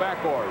the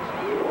backboards.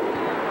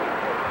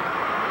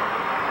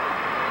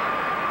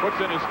 Puts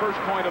in his first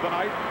point of the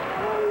night.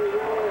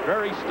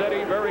 Very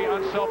steady, very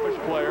unselfish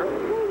player.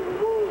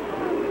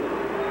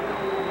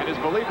 And is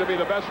believed to be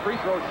the best free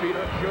throw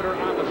shooter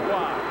on the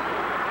squad.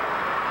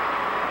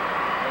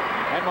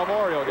 And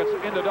Memorial gets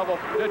into double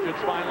digits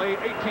finally,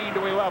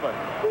 18-11.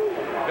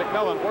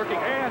 McMillan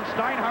working, and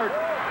Steinhardt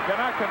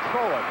cannot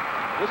control it.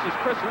 This is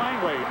Chris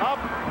Langley,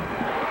 up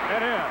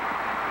and in.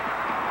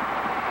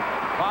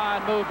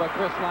 Fine move by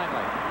Chris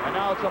Langley. And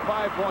now it's a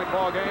 5-point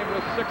ball game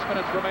with 6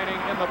 minutes remaining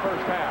in the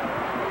first half.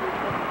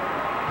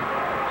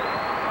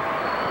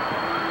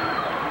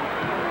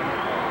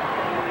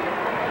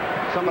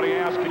 Somebody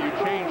asked, can you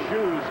change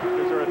shoes?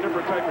 Is there a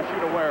different type of shoe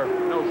to wear?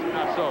 No,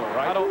 not so,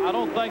 right? I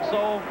don't think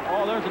so.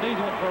 Oh, there's an easy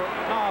one for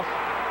Noss.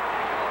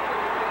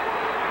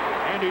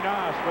 Andy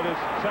Noss with his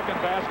 2nd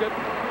basket,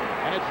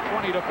 and it's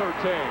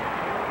 20-13.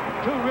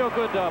 2 real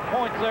good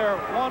points there.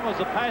 One was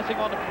the passing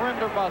on the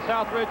perimeter by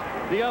Southridge.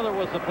 The other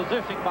was the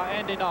positioning by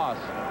Andy Noss.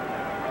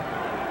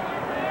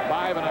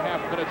 5.5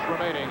 minutes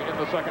remaining in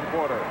the second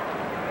quarter.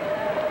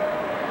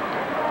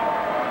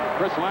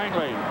 Chris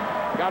Langley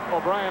got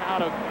O'Brien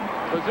out of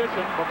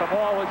position, but the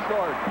ball was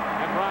short,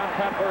 and Ron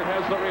Patberg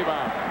has the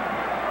rebound.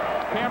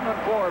 Cameron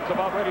Forbes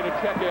about ready to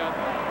check in.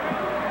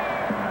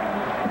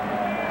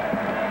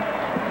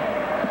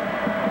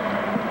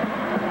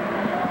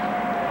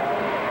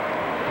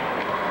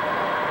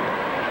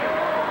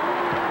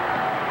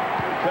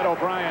 Ted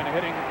O'Brien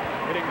hitting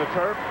the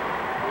turf.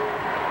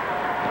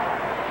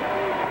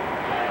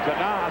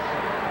 Janas.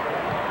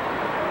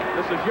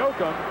 This is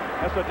Yoakum.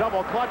 Has to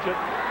double clutch it.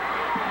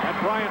 And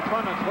Brian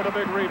Clements with a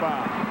big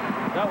rebound.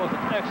 That was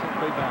an excellent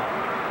rebound.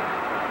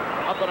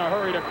 Up in a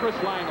hurry to Chris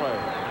Langley.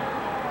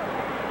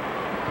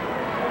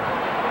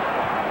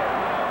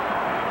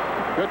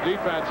 Good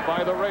defense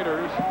by the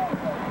Raiders.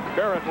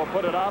 Barrett will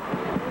put it up.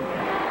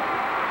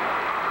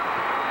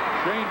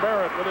 Shane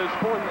Barrett with his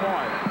 4th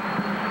point.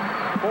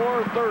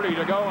 4:30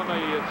 to go in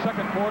the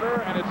second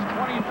quarter, and it's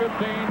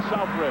 20-15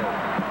 Southridge.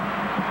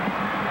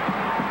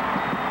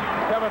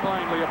 Kevin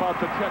Langley about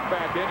to check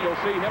back in. You'll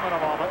see him in a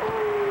moment.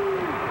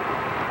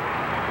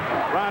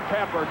 Ron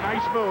Tapper,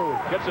 nice move.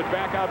 Gets it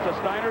back out to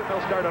Steiner.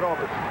 They'll start it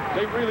over.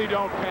 They really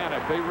don't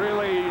panic. They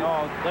really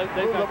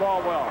move the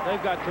ball well.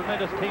 They've got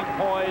tremendous team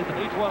poise, and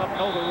each one of them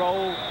know the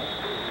role.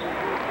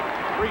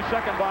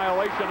 3-second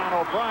violation on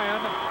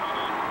O'Brien.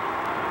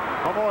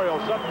 Memorial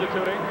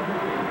substituting.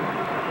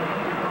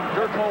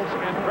 Dirkholz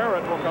and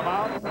Barrett will come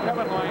out.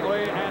 Kevin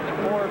Langley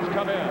and Forbes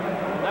come in.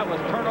 That was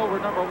turnover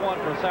number 1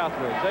 for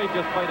Southridge. They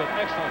just played an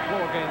excellent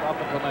floor game up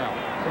until now.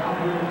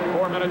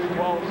 4 minutes,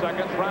 12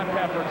 seconds. Ron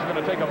Patford's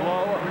going to take a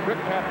blow. Rick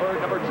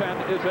Patford, number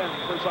 10, is in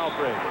for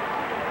Southridge.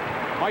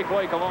 Mike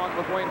Blake along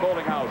with Wayne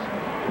Boldinghouse.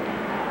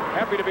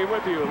 Happy to be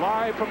with you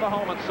live from the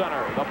Holman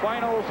Center. The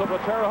finals of the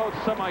Terre Haute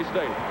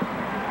semi-state.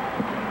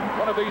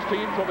 One of these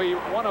teams will be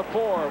one of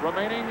 4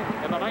 remaining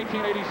in the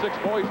 1986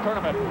 boys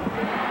tournament.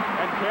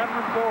 And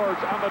Cameron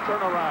Forbes on the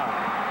turnaround.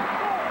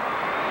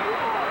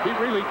 He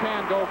really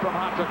can go from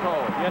hot to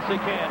cold. Yes, he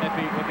can. If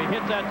he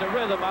hits that to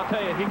rhythm, I'll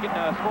tell you, he can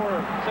score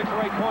 6 or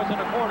 8 points in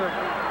a quarter.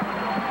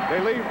 They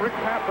leave Rick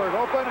Patford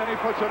open, and he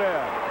puts it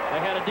in.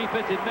 They had a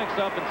defensive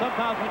mix-up, and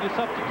sometimes when you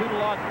substitute a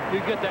lot,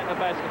 you get that in a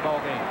basketball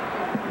game.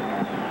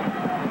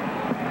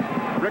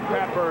 Rick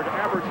Patford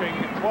averaging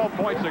 12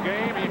 points a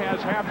game. He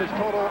has half his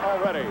total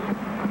already.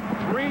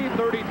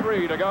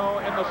 3:33 to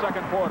go in the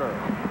second quarter.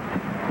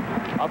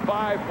 A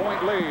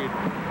 5-point lead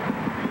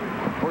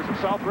for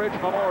Southridge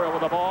Memorial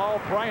with the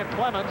ball. Brian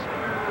Clements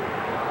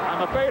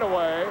on the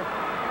fadeaway.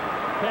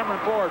 Cameron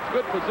Forbes,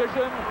 good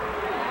position.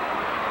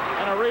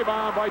 And a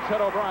rebound by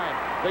Ted O'Brien.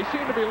 They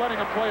seem to be letting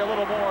him play a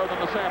little more than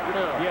this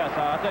afternoon. Yes,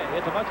 I think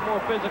it's a much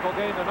more physical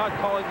game. They're not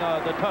calling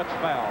the touch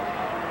fouls.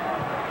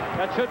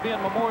 That should be in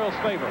Memorial's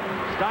favor.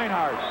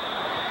 Steinhardt,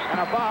 and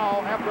a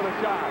foul after the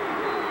shot.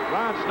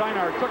 Ron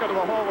Steinhardt took it to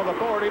the hole with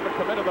authority, but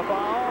committed the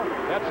foul.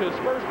 That's his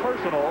first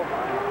personal,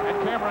 and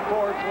Cameron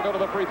Forbes will go to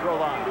the free throw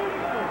line.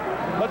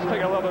 Let's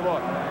take another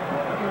look.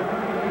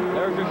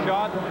 There's your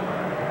shot.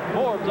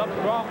 Forbes up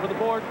strong for the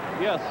board.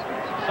 Yes,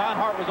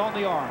 Steinhardt was on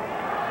the arm.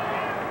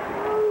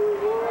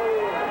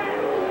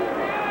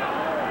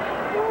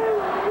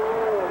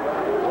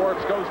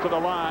 Forbes goes to the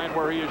line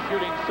where he is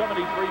shooting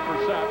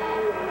 73%.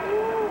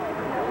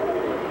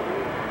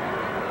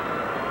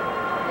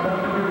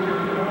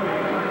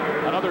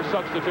 Another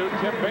substitute,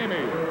 Tim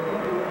Bamey,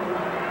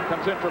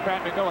 comes in for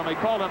Pat McMillan. They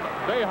called him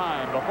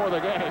Boeheim before the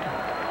game.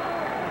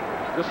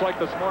 Just like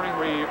this morning,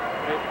 it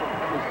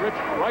was Rich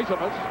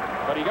Reisemus,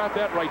 but he got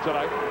that right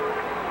tonight.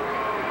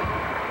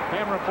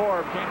 Cameron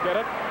Forbes can't get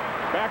it.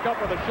 Back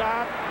up with a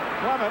shot.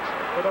 Clements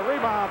with a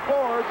rebound.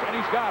 Forbes, and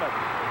he's got it.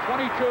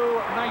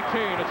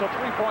 22-19. It's a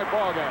 3-point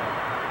ball game.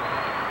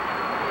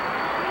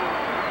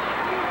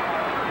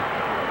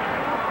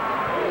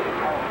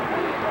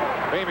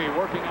 Bamey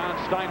working on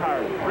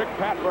Steinhardt. Rick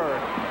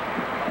Patford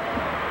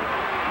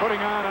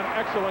putting on an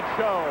excellent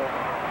show.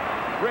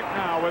 Rick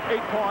now with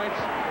 8 points.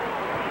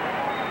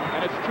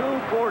 And it's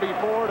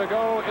 2:44 to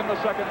go in the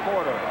second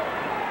quarter.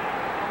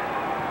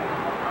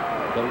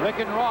 The Rick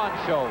and Ron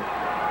show.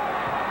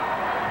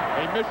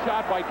 A missed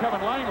shot by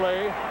Kevin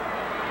Langley.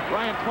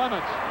 Brian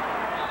Clements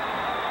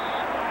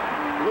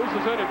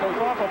loses it. It goes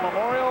off of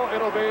Memorial.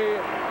 It'll be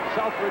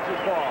Southridge's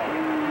ball.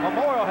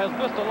 Memorial has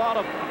missed a lot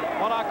of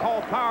what I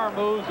call power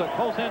moves,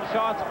 close-in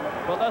shots,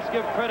 but let's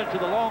give credit to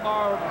the long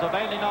arms of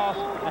Andy Noss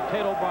and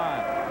Tate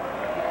O'Brien.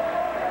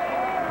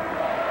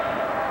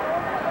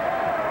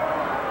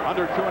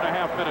 Under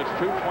 2.5 minutes,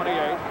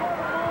 2:28.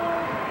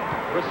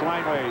 Chris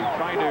Langley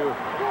trying to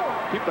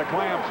keep the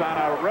clamps on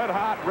a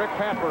red-hot Rick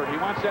Patford. He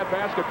wants that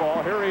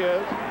basketball. Here he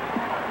is.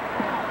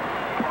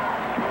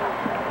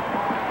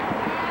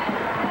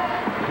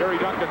 Gary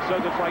Duncan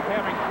says it's like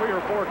having 3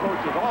 or 4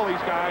 coaches. All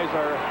these guys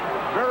are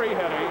very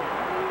heady.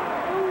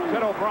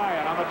 Ted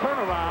O'Brien on the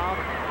turnaround.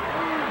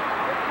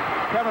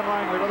 Kevin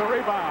Langley with a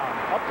rebound.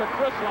 Up to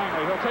Chris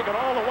Langley. He'll take it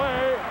all the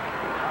way.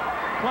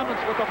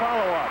 Clements with the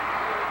follow-up.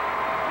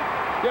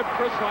 Give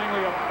Chris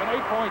Langley an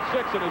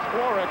 8.6 in his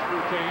floor X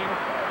routine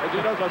as he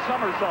does a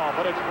somersault,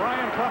 but it's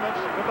Brian Clements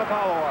with the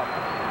follow-up.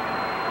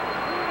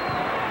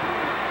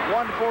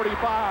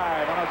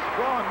 1:45 on a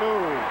strong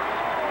move.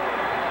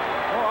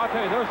 Oh, I'll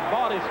tell you, there's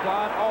bodies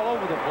flying all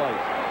over the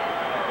place.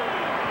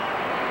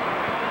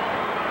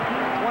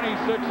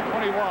 26-21.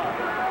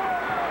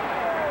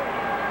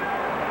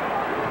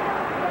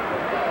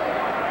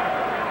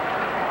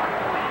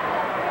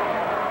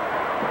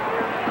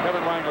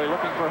 Kevin Langley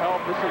looking for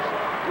help. This is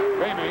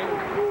Ramey.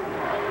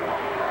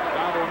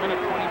 Down to a minute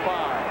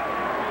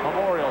 25.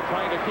 Memorial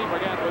trying to keep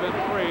again within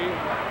 3.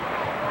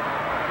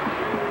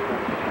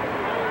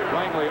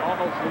 Langley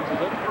almost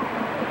loses it.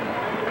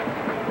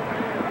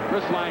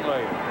 Chris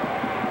Langley.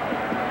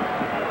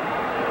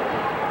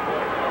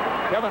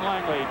 Kevin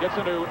Langley gets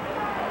into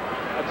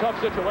a tough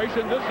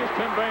situation. This is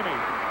Tim Ramey.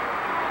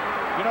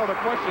 You know, the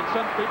question,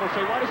 some people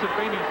say, why doesn't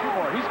Ramey shoot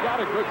more? He's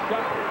got a good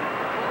shot.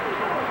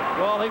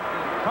 Well, he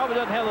probably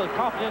doesn't have the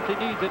confidence he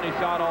needs in his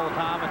shot all the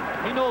time, and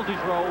he knows his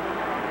role.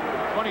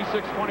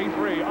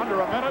 26-23,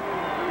 under a minute.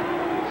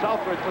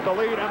 Southridge with the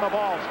lead and the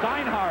ball.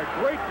 Steinhardt,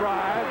 great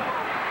drive.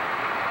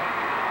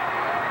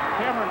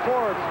 Cameron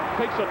Ford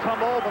takes a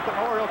tumble, but the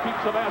Memorial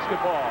keeps the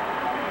basketball.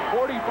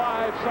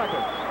 45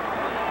 seconds.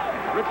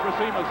 Rich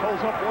Racines holds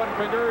up one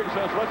finger. He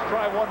says, let's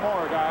try one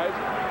more, guys.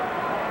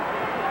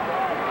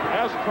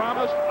 As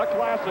promised, a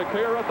classic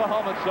here at the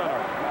Hellman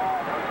Center.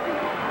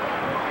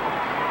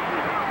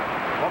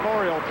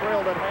 Memorial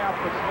trailed at half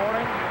this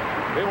morning.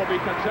 They will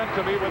be content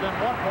to be within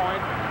 1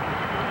 point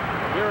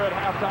here at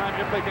halftime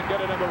if they can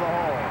get it into the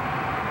hole.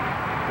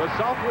 The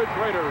Southridge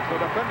Raiders, the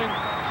defending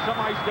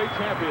semi-state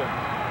champions,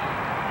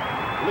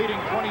 leading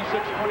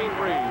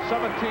 26-23,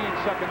 17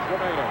 seconds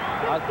remaining.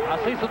 I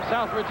see some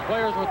Southridge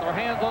players with their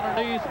hands on their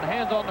knees and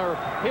hands on their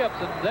hips,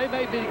 and they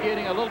may be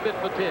getting a little bit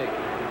fatigued.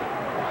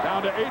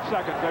 Down to 8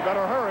 seconds. They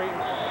better hurry.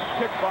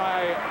 Kicked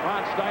by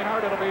Ron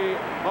Steinhardt. It'll be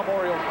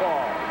Memorial's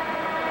ball.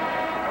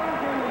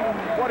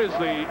 What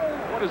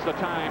is the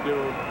time to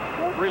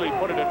really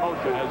put it in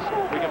motion as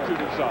we get 2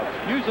 new subs?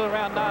 Usually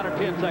around 9 or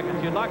 10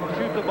 seconds. You'd like to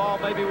shoot the ball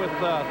maybe with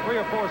 3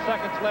 or 4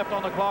 seconds left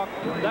on the clock.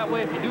 That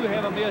way, if you do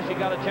have a miss, you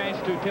got a chance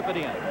to tip it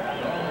in.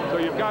 So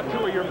you've got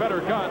 2 of your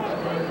better guns.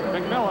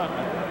 McMillan,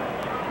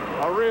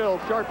 a real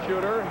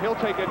sharpshooter. He'll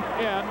take it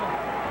in.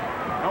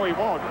 No, he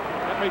won't.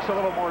 That makes a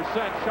little more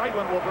sense.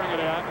 Scheidlin will bring it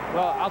in.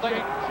 Well, I think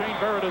Shane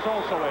Barrett is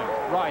also in.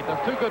 Right.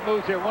 There's 2 good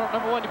moves here.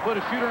 Number one, you put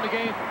a shooter in the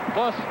game.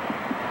 Plus,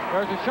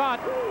 there's a shot.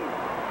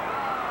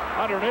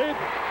 Underneath.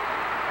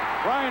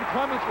 Brian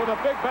Clements with a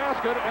big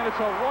basket, and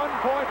it's a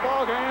 1-point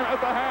ball game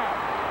at the half.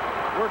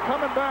 We're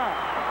coming back.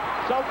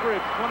 Southridge,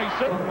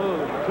 26.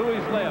 Move to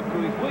his left, to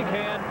his weak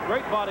hand.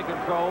 Great body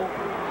control.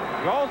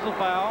 Draws the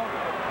foul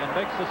and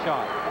makes the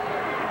shot.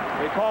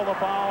 They call the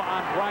foul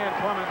on Brian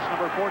Clements,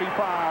 number 45.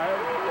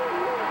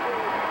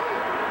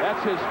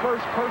 That's his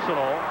first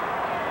personal.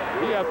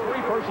 He had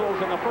 3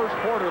 personals in the first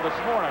quarter this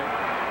morning.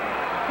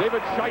 David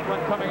Scheidlin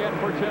coming in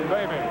for Tim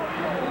Ramey.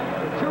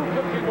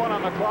 2:51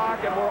 on the clock,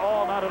 and we're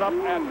all knotted up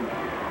at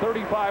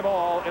 35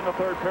 all in the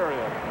 3rd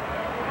period.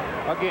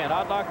 Again,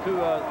 I'd like to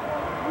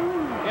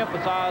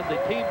emphasize the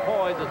team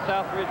poise that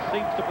Southridge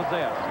seems to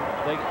possess.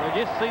 They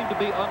just seem to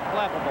be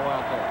unflappable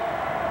out there.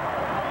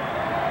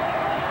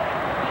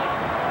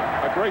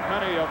 A great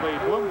many of the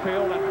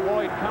Bloomfield and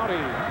Floyd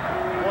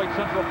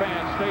Central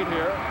fans stayed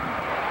here.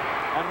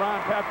 And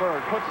Ron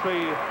Patberg puts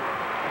the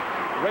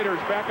Raiders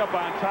back up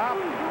on top.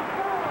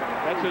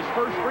 That's his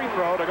first free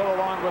throw to go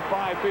along with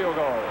 5 field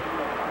goals.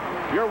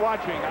 You're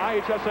watching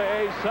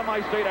IHSAA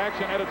semi-state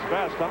action at its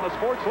best on the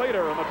sports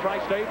leader in the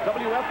tri-state,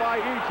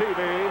 WFIE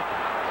TV,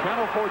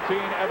 Channel 14,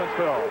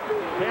 Evansville.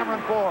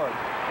 Cameron Ford.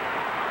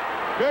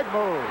 Big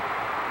move.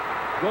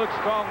 Good,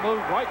 strong move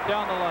right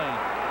down the lane.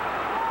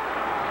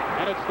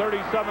 And it's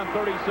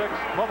 37-36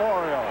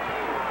 Memorial.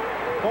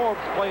 Forbes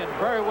playing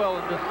very well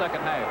in this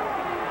second half.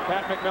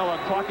 Pat McMillan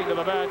talking to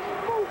the bench.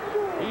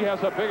 He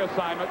has a big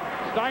assignment.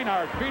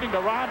 Steinhardt feeding to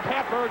Ron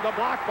Patberg, the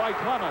block by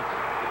Clements.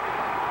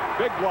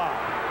 Big block.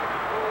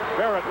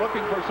 Barrett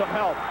looking for some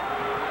help.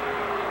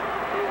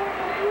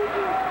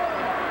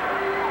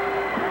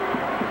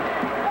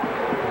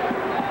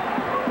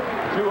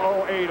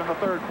 .208 in the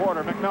 3rd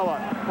quarter.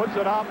 McMillan puts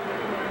it up.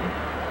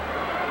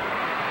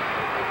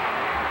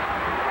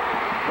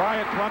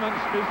 Brian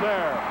Clements is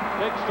there.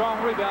 Big,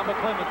 strong rebound by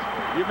Clements.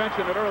 You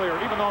mentioned it earlier.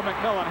 Even though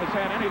McMillan has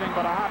had anything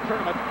but a hot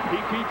tournament, he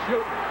keeps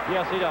shooting.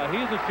 Yes, he does.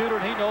 He's a shooter,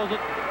 and he knows it.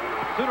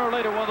 Sooner or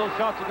later, one of those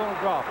shots is going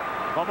to drop.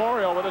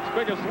 Memorial with its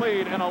biggest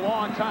lead in a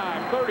long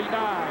time,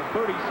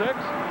 39-36.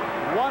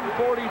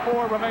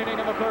 1:44 remaining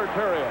in the 3rd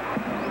period.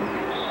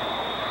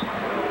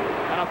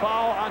 And a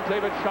foul on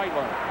David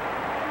Scheidlin.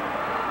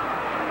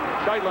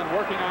 Scheidlin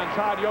working on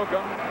Todd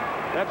Yoakum.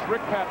 That's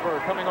Rick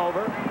Patberg coming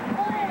over.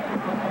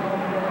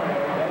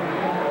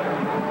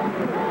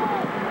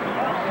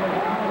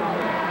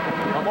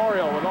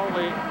 Memorial with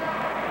only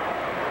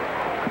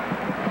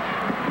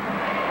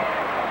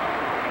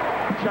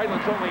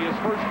Scheidlin's only his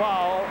first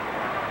foul.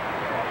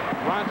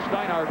 Ron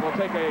Steinhardt will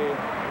take a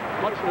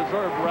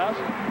much-deserved rest.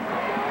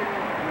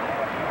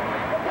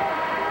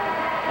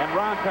 And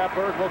Ron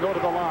Patberg will go to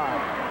the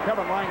line.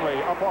 Kevin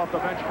Langley up off the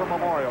bench for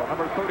Memorial.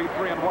 Number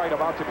 33 in white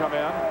about to come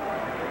in.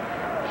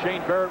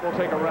 Shane Barrett will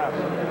take a rest.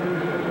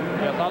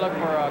 Yes, I look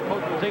for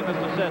Coach Zemas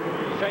to set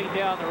Shane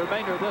down the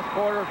remainder of this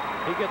quarter.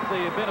 He gets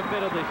the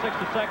benefit of the 60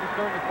 seconds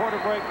during the quarter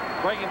break,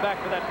 bring him back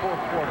for that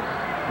fourth quarter.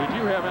 Did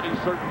you have any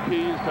certain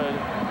keys for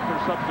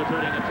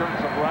substituting in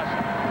terms of rest?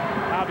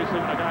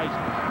 Obviously, when a guy's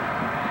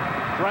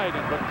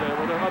dragging, but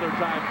were there other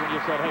times when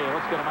you said, hey,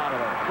 let's get him out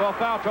of there? Well,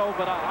 foul trouble,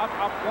 but I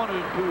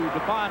wanted to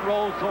define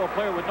roles so a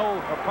player would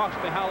know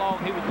approximately how long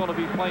he was going to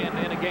be playing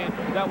in a game.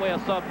 That way a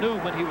sub knew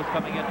when he was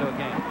coming into a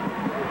game.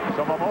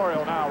 So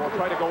Memorial now will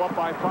try to go up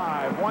by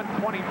 5.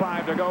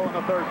 1:25 to go in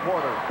the third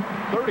quarter.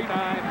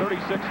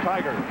 39-36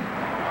 Tigers.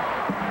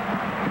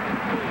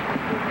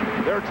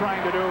 They're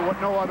trying to do what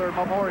no other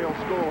Memorial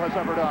school has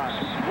ever done.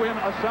 Win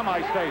a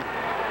semi-state.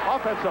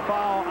 Offensive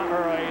foul,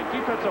 or a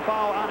defensive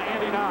foul on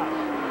Andy Knox.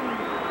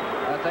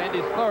 That's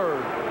Andy's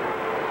third.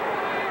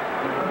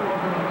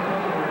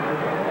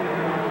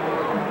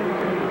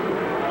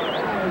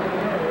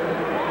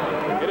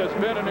 It has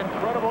been an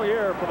incredible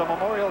year for the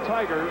Memorial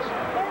Tigers.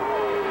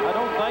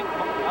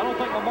 I don't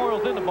think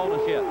Memorial's in the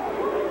bonus yet.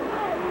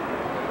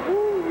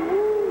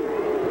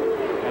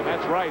 And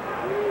that's right.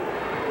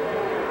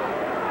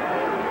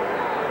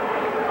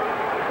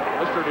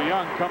 Mr.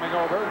 DeYoung coming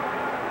over.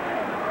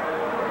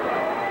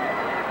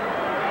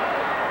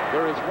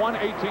 There is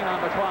 1:18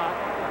 on the clock.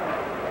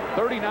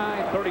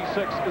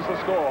 39-36 is the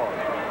score.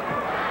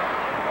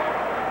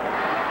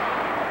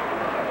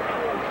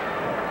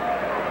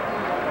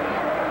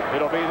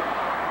 It'll be...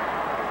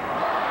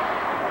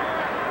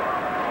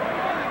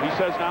 He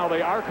says now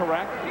they are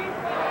correct.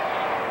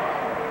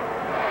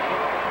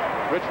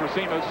 Rich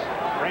Racines,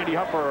 Randy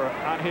Hupper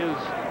on his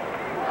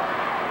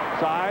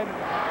side.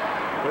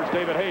 There's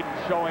David Hayden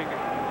showing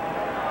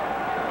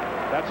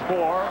that's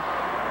 4.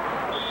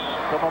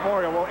 The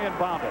Memorial will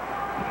inbound it.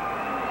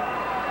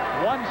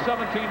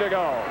 1:17 to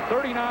go.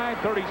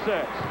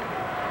 39-36.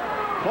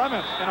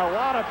 Clements in a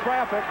lot of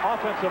traffic.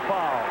 Offensive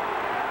foul.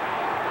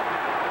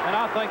 And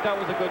I think that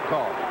was a good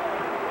call.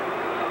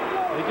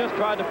 He just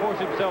tried to force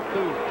himself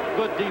through.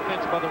 Good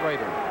defense by the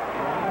Raiders.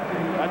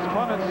 That's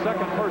Clements'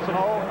 second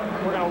personal.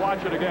 We're going to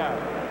watch it again.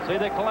 See,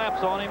 they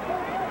collapse on him.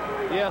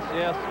 Yes,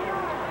 yes.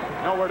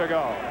 Nowhere to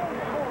go.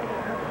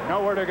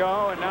 Nowhere to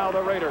go, and now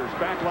the Raiders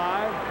back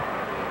live.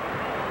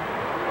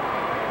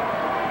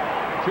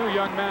 2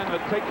 young men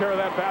that take care of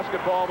that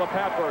basketball, the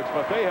Patbirds,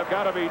 but they have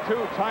got to be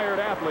 2 tired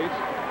athletes.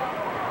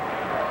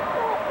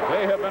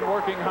 They have been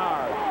working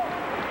hard.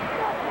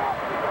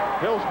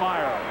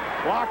 Hillsmeyer,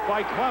 blocked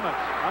by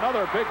Clements.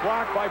 Another big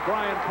block by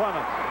Brian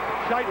Clements.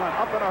 Scheitlen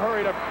up in a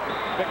hurry to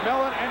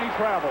McMillan, and he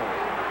travels.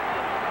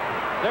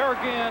 There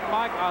again,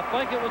 Mike, I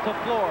think it was the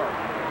floor.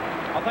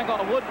 I think on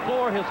a wood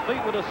floor, his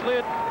feet would have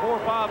slid 4 or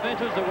 5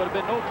 inches. There would have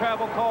been no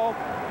travel call,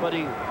 but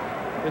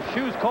his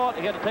shoes caught.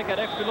 He had to take that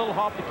extra little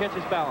hop to catch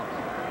his balance.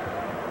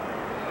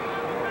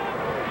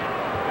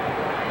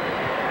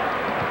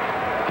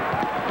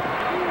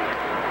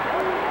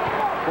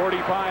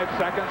 .45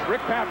 seconds.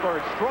 Rick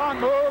Patbird, strong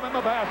move in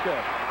the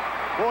basket.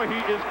 Boy, he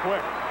is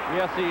quick.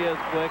 Yes, he is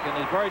quick, and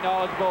he's very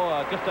knowledgeable.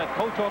 Just that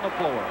coach on the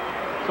floor.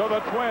 So the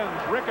twins,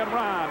 Rick and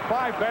Ron,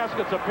 5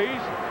 baskets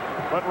apiece,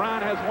 but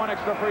Ron has 1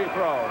 extra free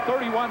throw.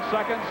 31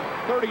 seconds,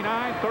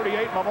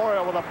 39-38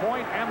 Memorial with a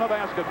point and the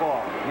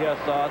basketball. Yes,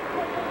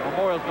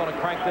 Memorial's going to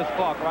crank this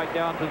clock right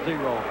down to 0.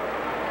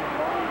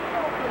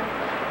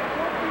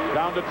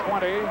 Down to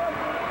 20.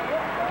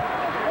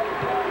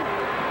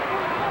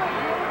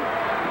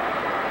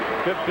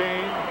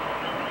 15.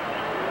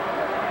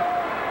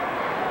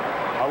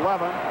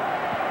 11.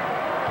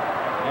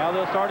 Now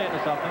they'll start into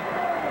something.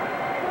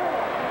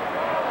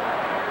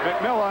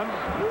 McMillan,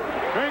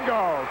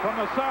 bingo from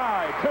the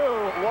side,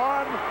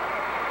 2-1.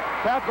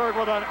 Patbird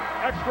with an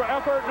extra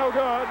effort, no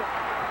good.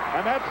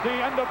 And that's the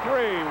end of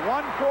 3.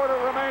 1 quarter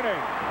remaining.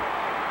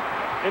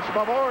 It's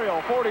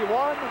Memorial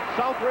 41,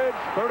 Southridge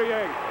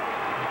 38.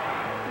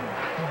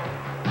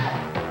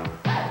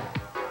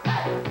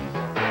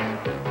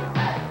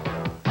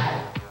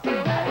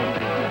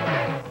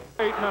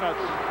 8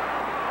 minutes.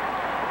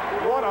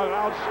 What an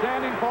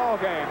outstanding ball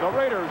game. The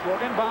Raiders will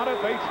inbound it.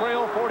 They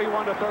trail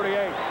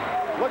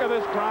 41-38. Look at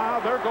this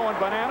crowd. They're going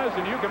bananas,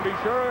 and you can be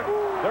sure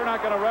they're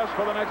not going to rest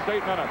for the next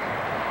 8 minutes.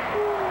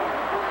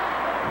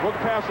 We'll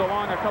pass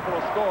along a couple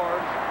of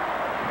scores.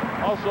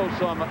 Also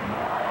some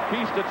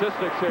key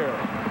statistics here.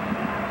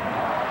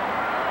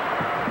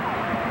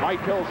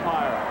 Mike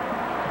Hillsmeyer.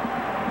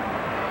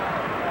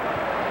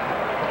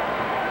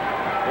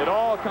 It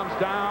all comes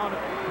down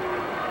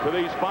to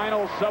these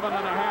final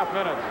 7.5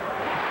 minutes.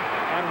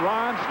 And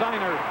Ron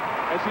Steinhardt,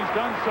 as he's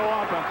done so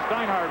often,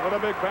 Steinhardt with a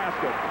big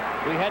basket.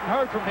 We hadn't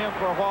heard from him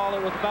for a while.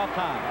 It was about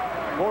time.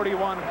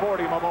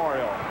 41-40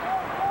 Memorial.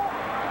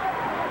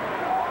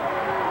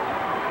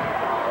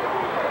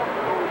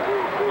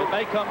 It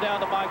may come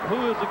down to, Mike,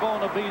 who is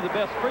going to be the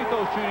best free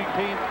throw shooting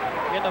team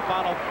in the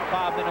final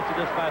 5 minutes of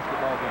this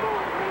basketball game.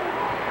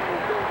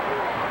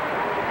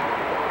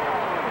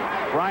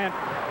 Bryant,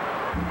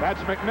 that's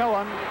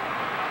McMillan.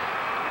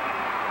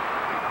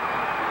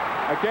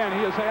 Again,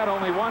 he has had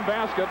only 1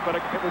 basket, but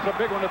it was a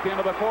big one at the end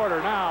of the quarter.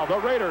 Now, the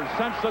Raiders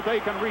sense that they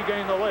can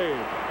regain the lead.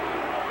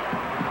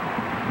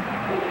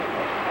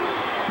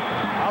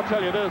 I'll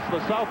tell you this, the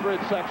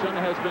Southridge section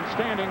has been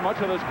standing much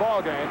of this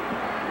ball game.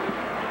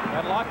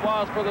 And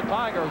likewise for the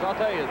Tigers, I'll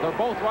tell you, they're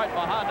both right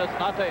behind us,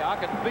 and I'll tell you, I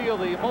can feel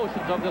the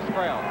emotions of this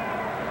crowd.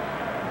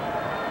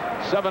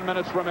 7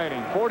 minutes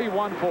remaining,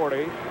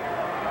 41-40.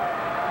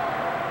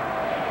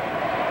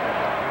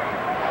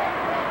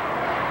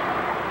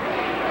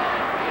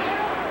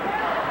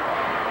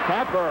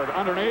 Patberg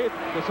underneath,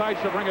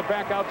 decides to bring it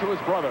back out to his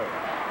brother.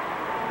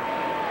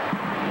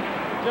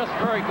 Just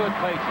very good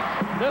patience.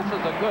 This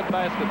is a good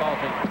basketball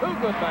team. Two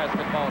good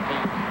basketball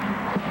teams.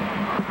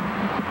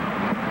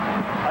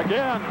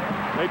 Again,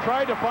 they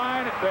tried to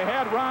find, they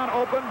had Ron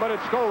open, but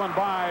it's stolen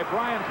by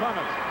Brian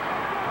Clements.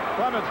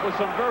 Clements with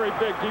some very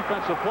big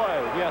defensive play.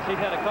 Yes, he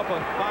had a couple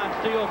of fine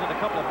steals and a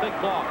couple of big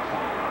blocks.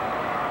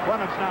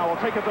 Clements now will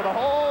take it to the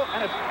hole,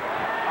 and it's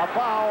a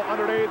foul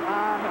underneath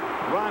on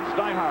Ron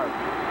Steinhardt.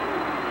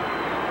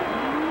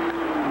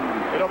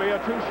 It'll be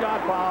a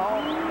two-shot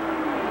foul.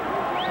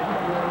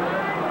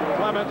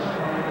 Clements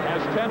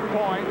has 10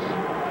 points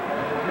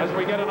as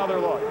we get another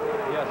look.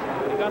 Yes,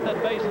 he got that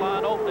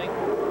baseline opening,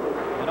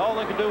 and all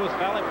they could do was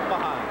foul him from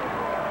behind.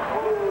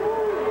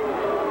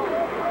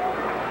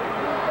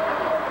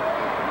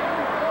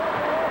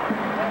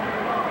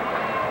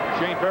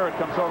 Shane Barrett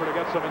comes over to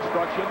get some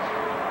instructions.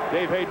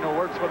 Dave Hayden, who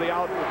works for the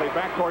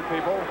backcourt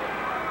people.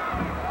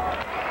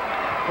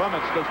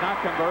 Clements does not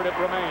convert. It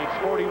remains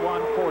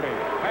 41-40.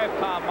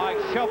 Halftime, Mike.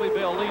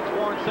 Shelbyville leads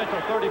Warren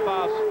Central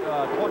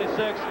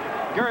 35-26.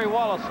 Gary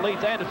Wallace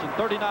leads Anderson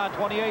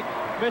 39-28.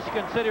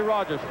 Michigan City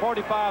Rogers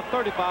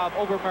 45-35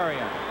 over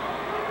Marion.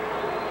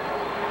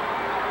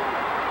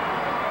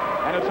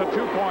 And it's a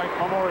 2-point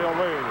Memorial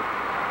lead.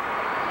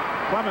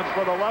 Clements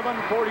with 11,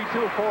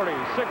 42-40,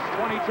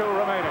 6:22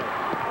 remaining.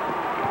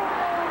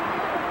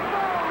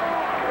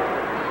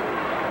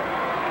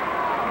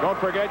 Don't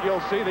forget,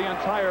 you'll see the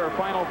entire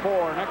Final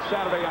Four next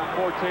Saturday on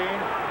 14.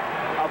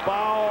 A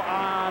foul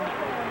on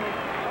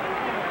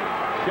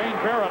Shane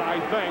Barrett, I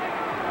think.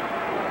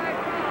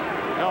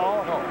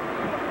 No.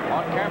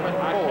 On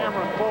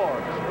Cameron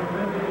Forbes.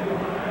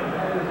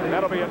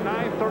 That'll be at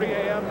 9:30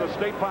 a.m. the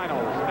state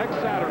finals next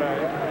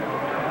Saturday.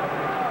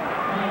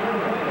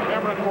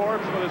 Cameron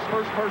Forbes with his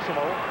first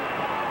personal.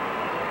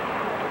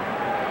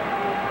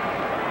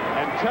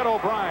 And Ted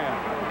O'Brien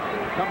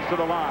comes to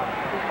the line.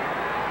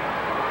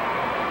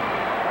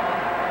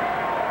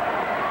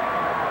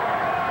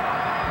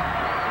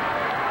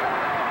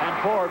 And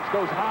Forbes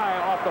goes high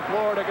off the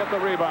floor to get the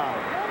rebound.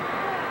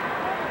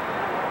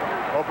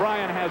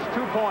 O'Brien has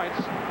 2 points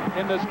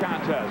in this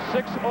contest.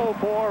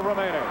 6:04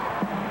 remaining.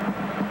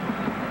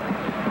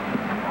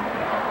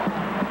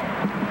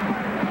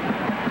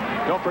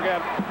 Don't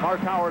forget, Mark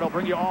Howard will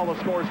bring you all the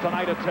scores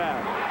tonight at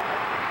 10.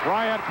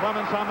 Bryant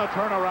Clements on the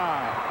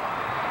turnaround.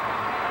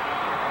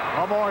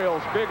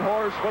 Memorial's big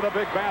horse with a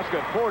big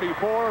basket.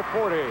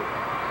 44-40.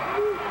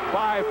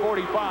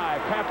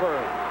 5:45.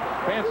 Patberg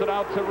pants it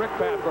out to Rick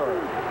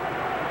Patberg.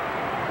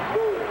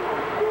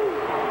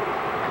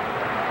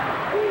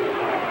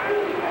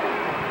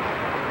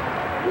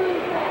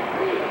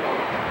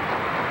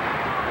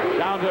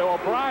 Down to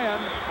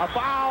O'Brien, a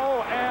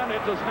foul, and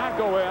it does not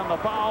go in. The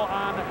foul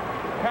on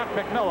Pat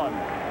McMillan.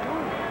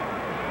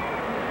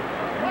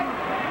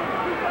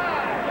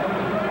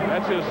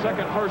 That's his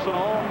second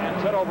personal,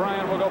 and Ted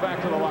O'Brien will go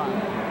back to the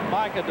line.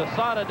 Mike, a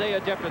decided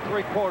after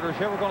 3 quarters.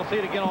 Here we're going to see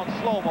it again on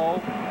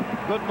slow-mo.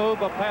 Good move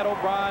by Pat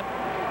O'Brien.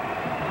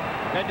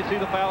 And you see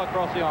the foul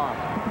across the arm.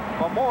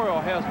 Memorial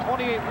has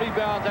 28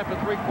 rebounds after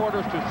 3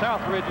 quarters to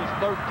Southridge's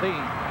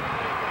 13.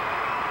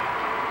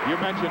 You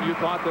mentioned you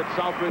thought that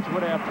Southridge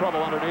would have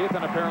trouble underneath,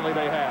 and apparently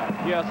they have.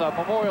 Yes,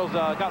 Memorial's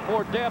got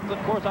more depth, and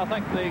of course I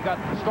think they got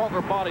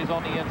stronger bodies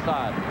on the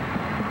inside.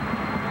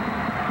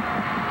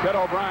 Ted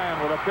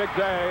O'Brien with a big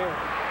day.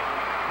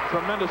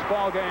 Tremendous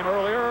ball game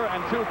earlier,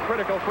 and 2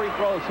 critical free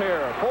throws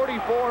here.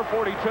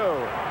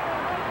 44-42.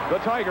 The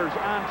Tigers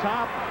on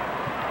top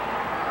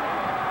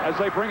as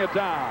they bring it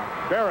down.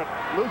 Barrett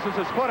loses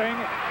his footing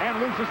and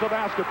loses the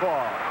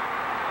basketball.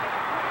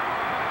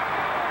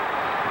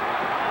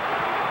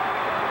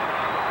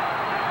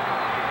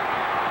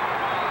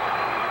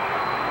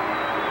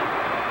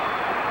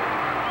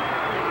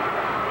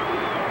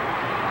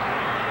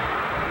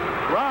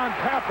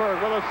 Patberg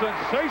with a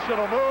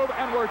sensational move,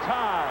 and we're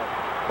tied.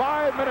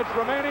 5 minutes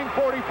remaining,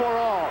 44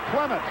 all.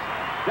 Clements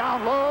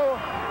down low,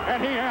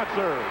 and he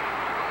answers.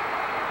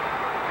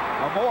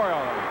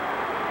 Memorial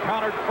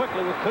countered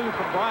quickly with 2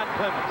 from Brian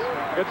Clements.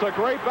 It's a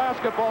great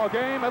basketball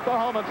game at the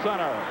Holman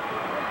Center.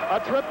 A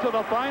trip to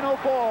the Final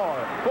Four.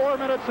 4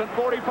 minutes and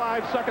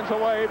 45 seconds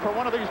away for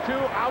one of these 2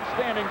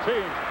 outstanding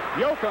teams.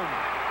 Yoakum,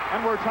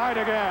 and we're tied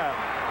again.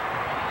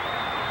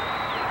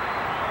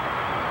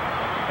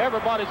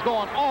 Everybody's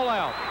going all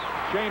out.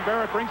 Shane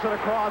Barrett brings it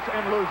across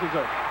and loses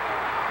it.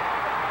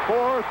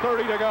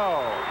 4:30 to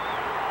go.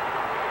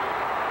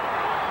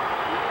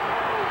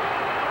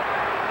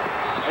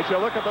 As you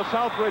look at the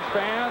Southridge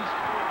fans,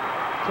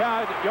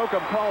 Ted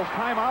Yoakum calls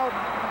timeout.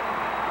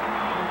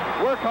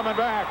 We're coming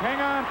back.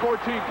 Hang on,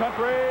 14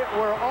 country.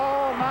 We're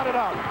all knotted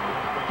up.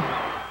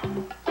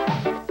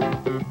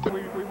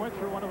 We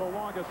stretch for one of the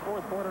longest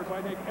fourth quarters,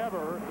 I think,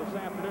 ever this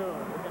afternoon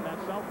in that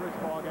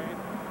Southridge ball game.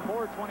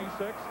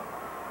 4:26.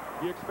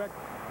 You expect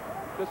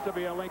this to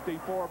be a lengthy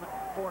four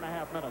and a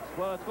half minutes.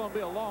 Well, it's going to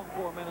be a long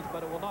 4 minutes,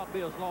 but it will not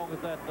be as long as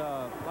that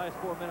last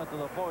 4 minutes of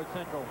the Floyd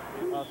Central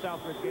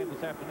Southridge game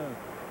this afternoon.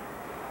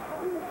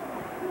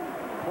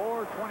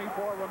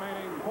 4:24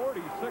 remaining,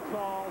 46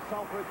 all,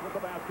 Southridge with the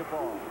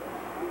basketball.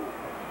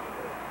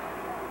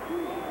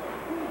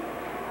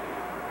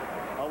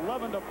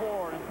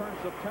 11-4 in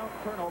terms of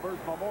turnovers.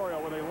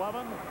 Memorial with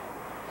 11.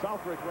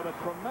 Southridge with a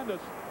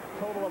tremendous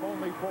total of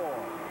only 4.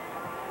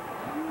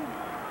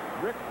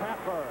 Rick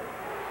Patberg,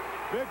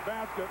 big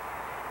basket,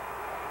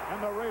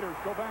 and the Raiders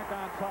go back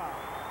on top.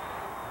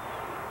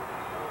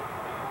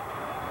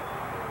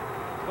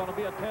 It's going to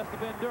be a test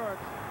of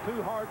endurance.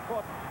 2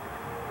 hard-fought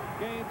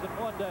games in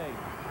one day.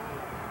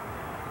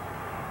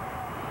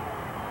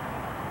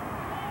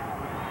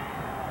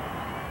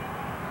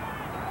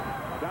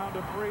 Down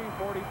to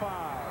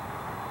 3:45.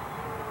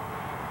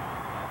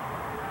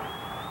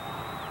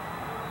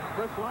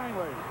 Chris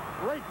Langley,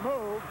 great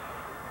move,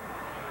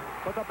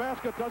 but the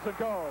basket doesn't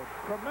go.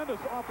 Tremendous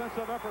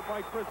offensive effort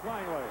by Chris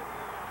Langley.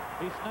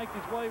 He snaked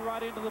his way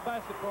right into the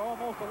basket for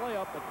almost a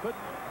layup, but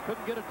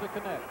couldn't get it to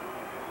connect.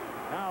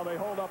 Now they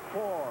hold up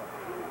 4.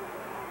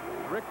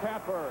 Rick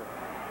Patberg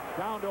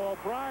down to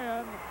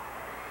O'Brien,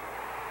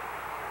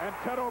 and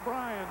Ted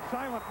O'Brien,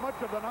 silent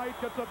much of the night,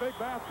 gets a big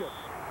basket.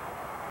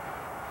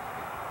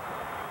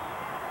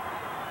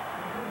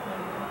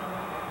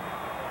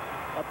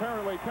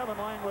 Apparently Kevin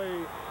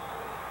Langley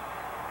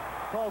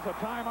calls a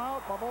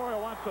timeout.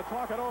 Memorial wants to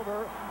talk it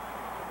over,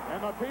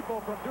 and the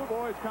people from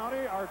Dubois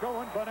County are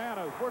going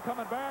bananas. We're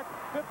coming back,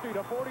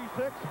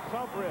 50-46,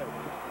 Southridge.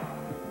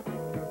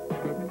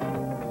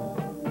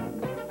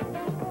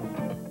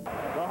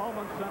 The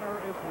Holman Center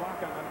is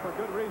rocking, and for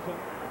good reason,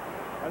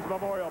 as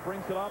Memorial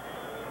brings it up,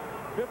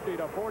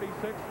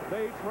 50-46,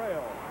 they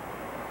trail.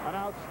 An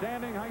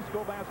outstanding high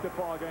school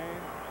basketball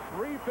game,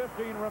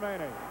 3:15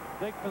 remaining.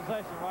 Big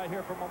possession right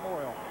here for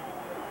Memorial.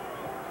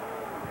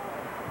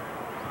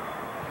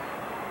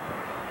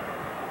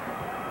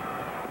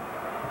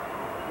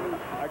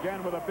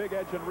 Again with a big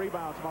edge and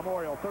rebounds,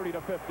 Memorial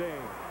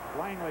 30-15.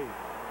 Langley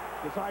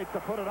decides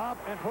to put it up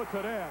and puts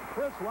it in.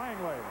 Chris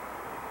Langley.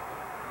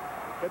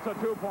 It's a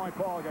 2-point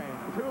ball game.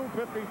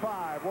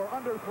 2:55. We're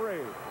under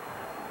 3.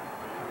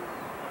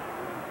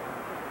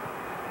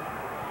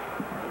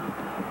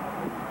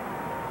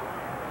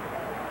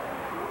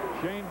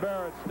 Shane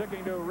Barrett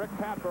sticking to Rick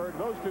Patberg.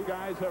 Those two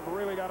guys have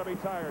really got to be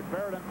tired.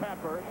 Barrett and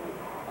Patberg.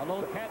 A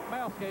little cat and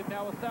mouse game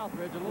now with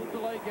Southridge. A little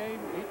delay game.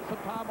 Eating some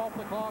time off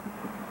the clock.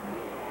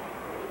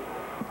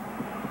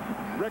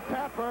 Rick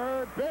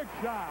Patberg, big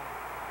shot.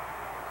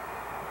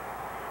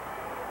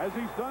 As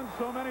he's done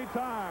so many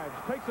times.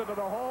 Takes it to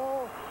the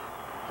hole.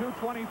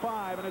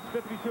 2:25, and it's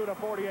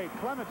 52-48.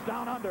 Clements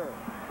down under.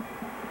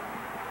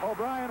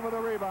 O'Brien with a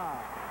rebound.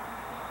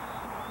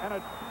 And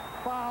a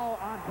foul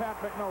on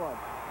Pat McMillan.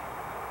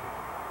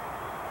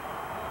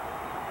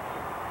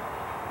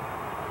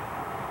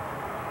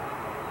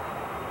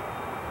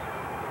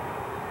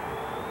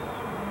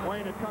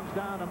 Wayne, it comes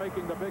down to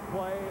making the big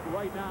play.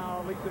 Right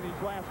now, at least in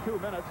these last 2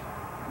 minutes,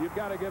 you've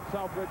got to give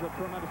Southridge a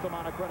tremendous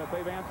amount of credit.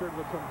 They've answered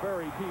with some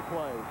very key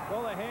plays.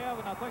 Well, they have,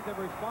 and I think they've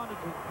responded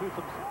to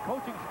some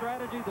coaching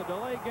strategy, the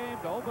delay game,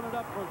 to open it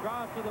up for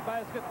drives to the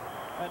basket.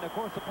 And, of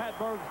course, the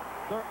Patbergs,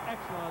 they're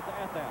excellent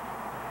at that.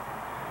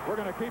 We're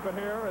going to keep it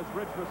here as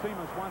Rich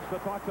Vasimus wants to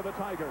talk to the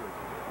Tigers.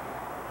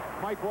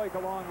 Mike Blake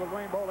along with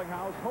Wayne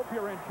Bowlinghouse. Hope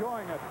you're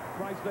enjoying it,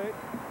 Tri-State.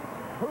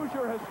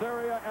 Hoosier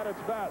hysteria at its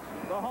best.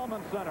 The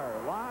Holman Center,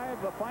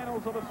 live, the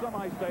finals of the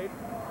semi-state.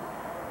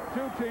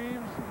 2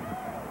 teams.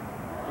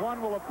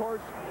 One will, of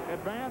course,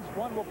 advance.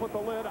 One will put the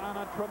lid on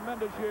a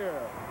tremendous year.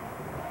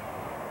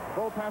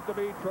 Both have to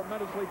be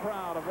tremendously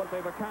proud of what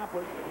they've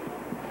accomplished.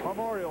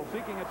 Memorial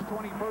seeking its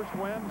 21st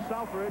win.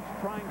 Southridge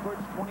trying for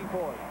its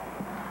 24th.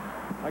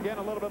 Again,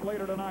 a little bit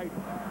later tonight.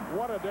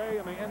 What a day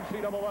in the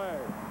NCAA.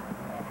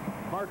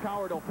 Mark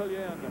Howard will fill you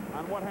in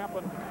on what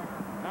happened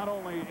not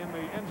only in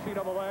the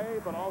NCAA,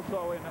 but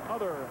also in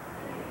other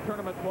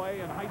tournament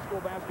play in high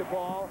school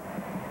basketball.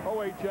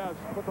 OHS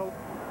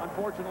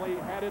unfortunately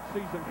had its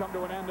season come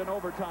to an end in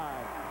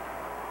overtime.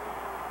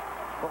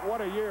 But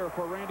what a year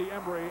for Randy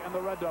Embry and the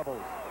Red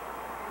Devils.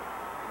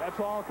 That's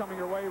all coming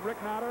your way. Rick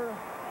Notter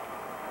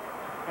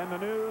and the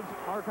news.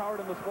 Mark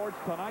Howard and the sports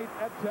tonight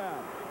at 10.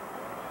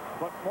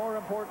 But more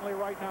importantly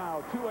right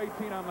now,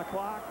 2:18 on the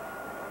clock.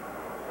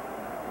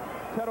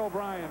 Ted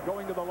O'Brien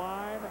going to the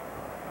line.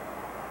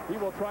 He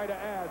will try to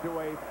add to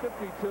a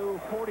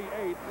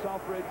 52-48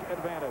 Southridge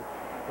advantage.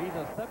 He's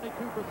a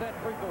 72%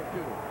 free throw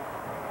shooter.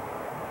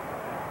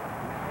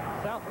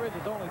 Southridge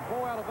is only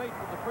 4 out of 8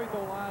 from the free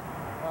throw line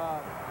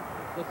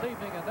this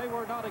evening, and they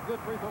were not a good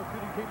free throw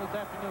shooting team this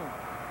afternoon.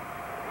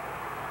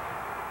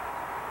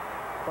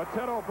 But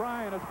Ted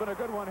O'Brien has been a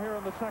good one here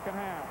in the second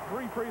half.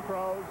 3 free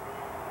throws.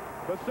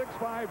 The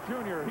 6'5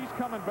 junior, he's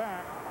coming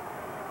back.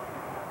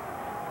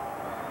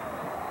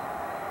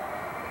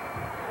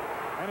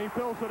 And he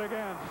fills it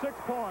again. 6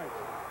 points.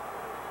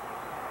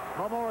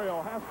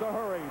 Memorial has to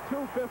hurry.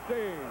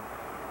 2:15.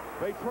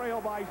 They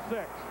trail by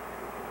 6.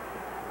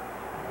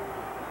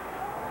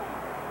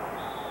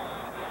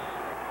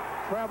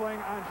 Traveling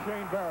on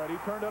Shane Barrett. He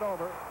turned it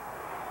over.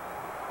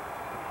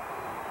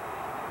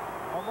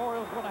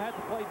 Memorial's going to have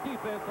to play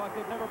defense like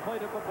they've never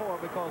played it before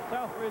because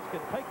Southridge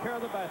can take care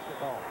of the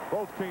basketball.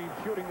 Both teams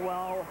shooting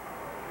well.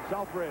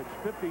 Southridge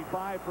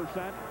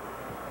 55%.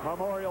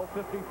 Memorial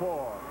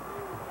 54.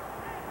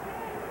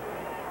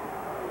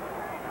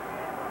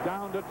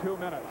 Down to 2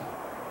 minutes.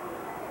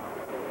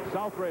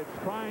 Southridge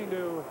trying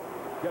to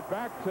get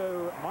back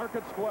to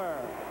Market Square.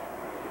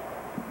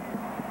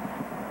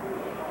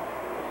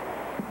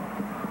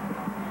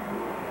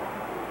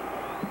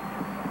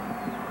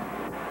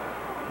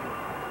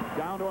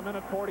 Down to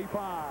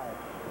 1:45.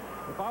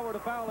 If I were to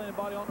foul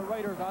anybody on the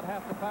Raiders, I'd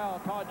have to foul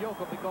Todd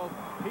Yoakum because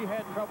he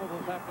had trouble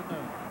this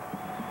afternoon.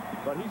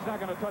 But he's not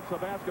going to touch the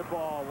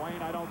basketball,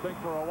 Wayne, I don't think,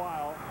 for a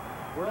while.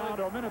 We're down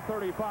to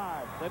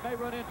 1:35. They may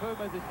run into him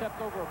as he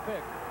steps over a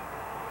pick.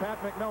 Pat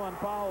McMillan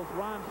fouls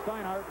Ron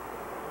Steinhardt.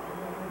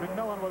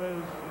 McMillan with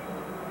his,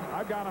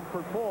 I've got him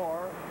for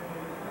 4.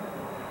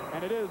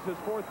 And it is his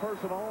 4th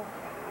personal.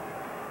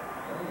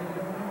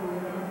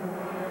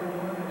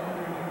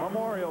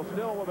 Memorial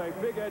still with a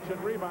big edge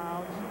in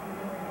rebounds.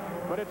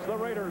 But it's the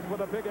Raiders with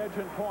a big edge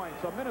in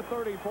points.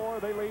 1:34,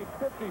 they lead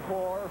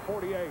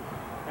 54-48.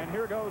 And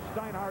here goes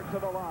Steinhardt to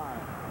the line.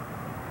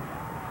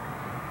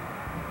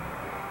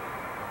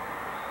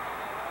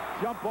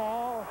 Jump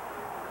ball.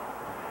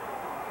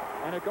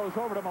 And it goes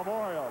over to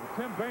Memorial.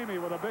 Tim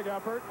Bamey with a big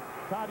effort.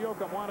 Todd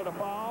Yoakum wanted a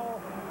foul.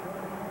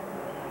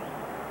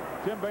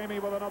 Tim Bamey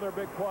with another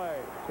big play.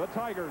 The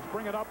Tigers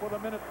bring it up with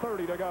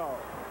 1:30 to go.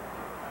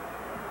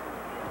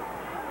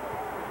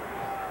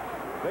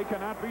 They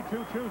cannot be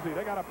too choosy.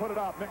 They got to put it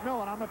up.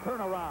 McMillan on the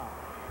turnaround.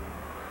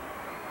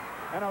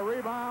 And a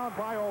rebound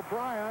by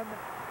O'Brien.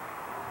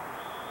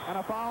 And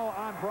a foul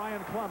on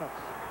Brian Clements.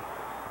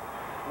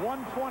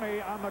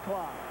 1:20 on the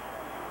clock.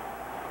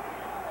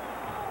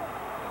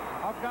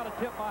 I've got to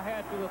tip my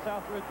hat to the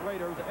Southridge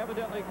Raiders.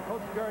 Evidently,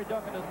 Coach Jerry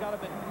Duncan has got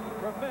them in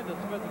tremendous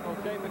physical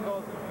shape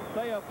because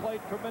they have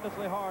played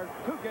tremendously hard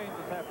 2 games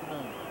this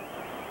afternoon.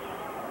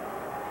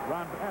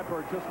 Ron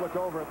Padberg just looked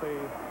over at the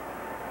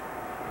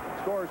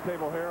scorers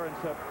table here and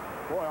said,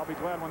 boy, I'll be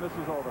glad when this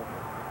is over.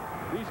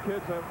 These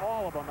kids,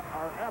 all of them,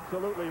 are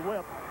absolutely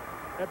whipped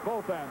at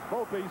both ends.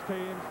 Both these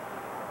teams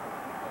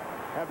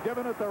have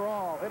given it their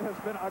all. It has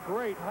been a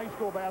great high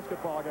school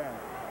basketball game.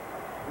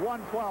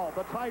 1:12.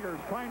 The Tigers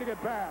trying to get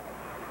back.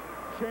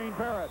 Shane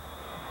Barrett.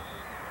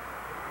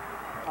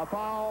 A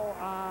foul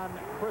on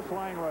Chris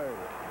Langley.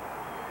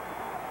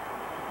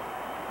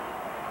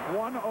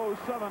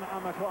 1:07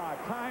 on the clock.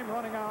 Time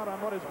running out on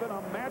what has been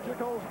a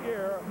magical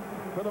year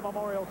for the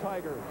Memorial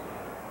Tigers.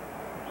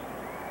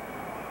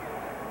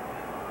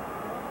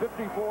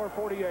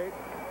 54-48.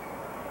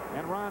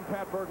 And Ron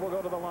Padberg will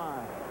go to the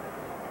line.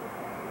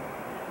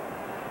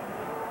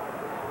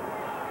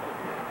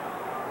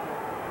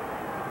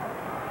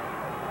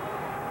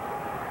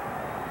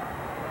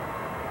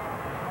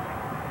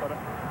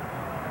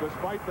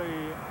 Despite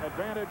the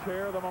advantage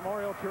here, the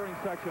Memorial cheering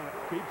section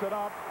keeps it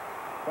up,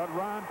 but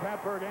Ron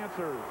Padberg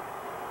answers.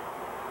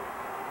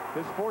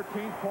 His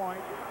 14th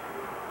point.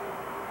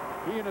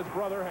 He and his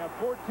brother have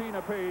 14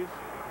 apiece,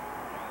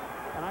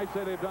 and I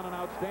say they've done an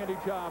outstanding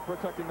job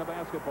protecting the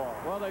basketball.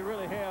 Well, they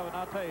really have, and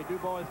I'll tell you,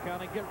 DuBois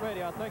County, get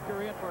ready. I think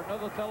you're in for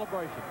another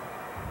celebration.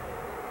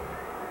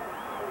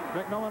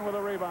 McMillan with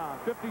a rebound.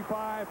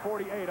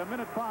 55-48,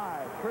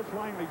 1:05. Chris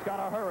Langley's got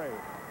to hurry.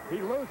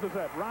 He loses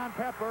it. Ron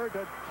Padberg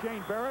to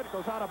Shane Barrett.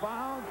 Goes out of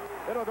bounds.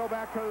 It'll go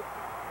back to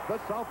the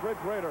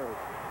Southridge Raiders.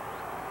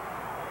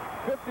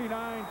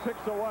 59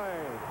 ticks away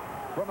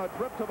from a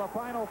trip to the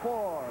Final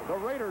Four. The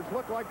Raiders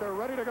look like they're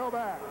ready to go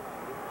back.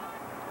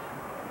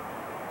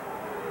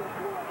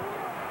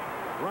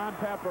 Ron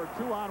Padberg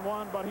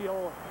 2-on-1, but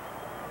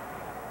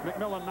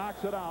McMillan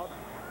knocks it out.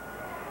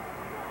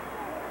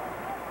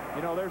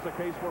 You know, there's a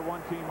case where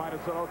one team might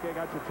have said, okay,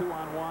 got you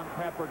 2-on-1.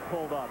 Padberg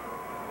pulled up.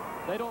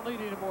 They don't need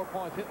any more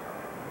points.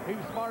 He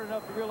was smart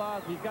enough to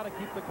realize he's got to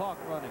keep the clock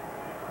running.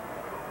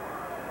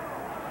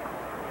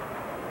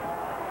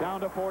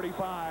 Down to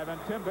 45, and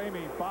Tim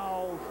Bamey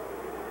fouls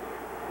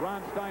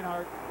Ron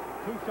Steinhardt.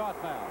 2-shot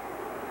foul.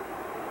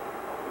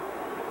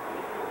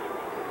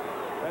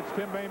 That's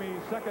Tim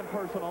Bamey's 2nd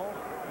personal.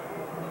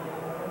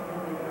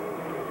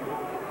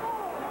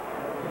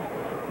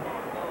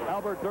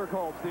 Albert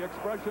Dirkholz, the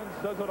expression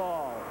says it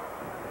all.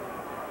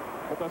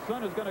 But the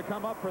sun is going to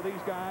come up for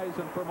these guys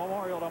and for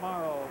Memorial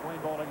tomorrow, Wayne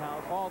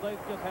Boldinghouse. Oh,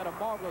 they've just had a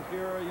marvelous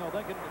year. You know,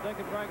 they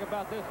can brag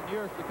about this in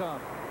years to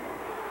come.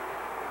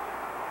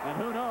 And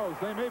who knows,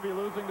 they may be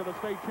losing to the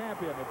state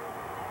champion.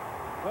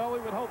 Well,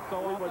 we would hope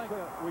so.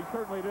 We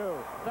certainly do.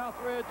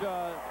 Southridge,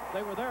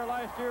 they were there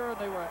last year, and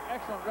they were an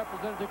excellent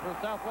representative for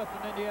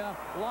Southwestern Indiana.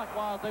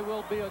 Likewise, they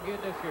will be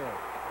again this year.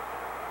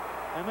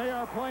 And they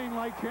are playing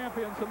like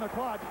champions in the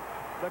clutch.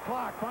 The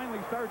clock finally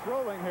starts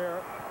rolling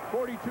here.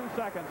 42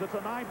 seconds. It's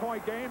a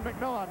 9-point game.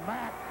 McMillan,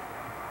 Mack.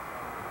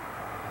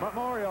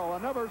 Memorial, a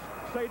never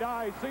say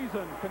die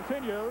season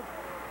continues.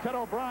 Ted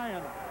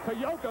O'Brien to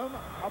Yoakum,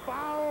 a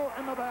foul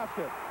in the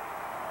basket.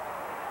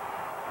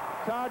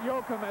 Todd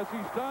Yoakum, as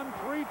he's done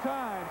 3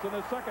 times in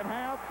the second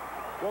half,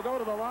 will go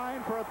to the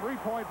line for a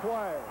 3-point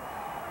play.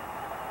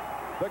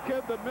 The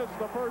kid that missed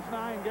the first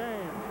 9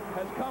 games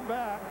has come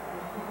back,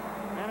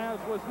 and as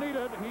was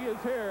needed, he is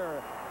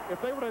here.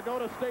 If they were to go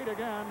to state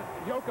again,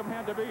 Yoakum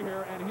had to be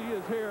here, and he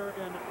is here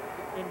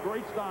in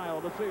great style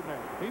this evening.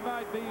 He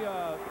might be,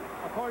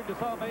 according to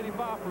some,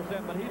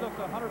 85%, but he looks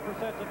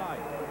 100% tonight.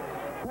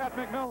 Pat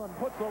McMillan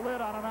puts the lid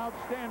on an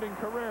outstanding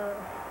career.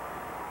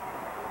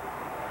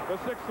 The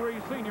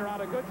 6'3" senior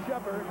out of Good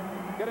Shepherd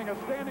getting a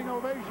standing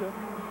ovation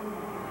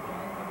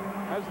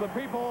as the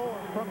people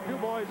from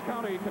DuBois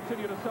County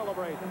continue to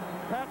celebrate.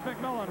 Pat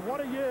McMillan,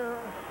 what a year,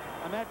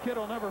 and that kid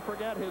will never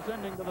forget his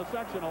ending to the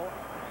sectional.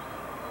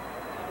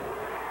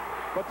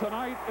 But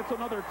tonight, it's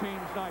another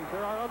team's night.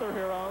 There are other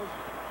heroes,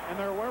 and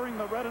they're wearing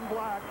the red and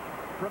black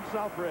from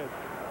Southridge.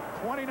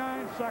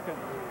 29 seconds.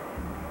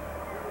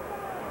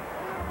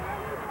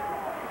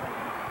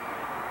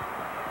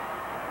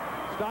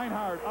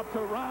 Steinhardt up to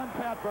Ron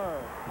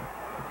Patberg.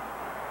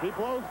 He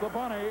blows the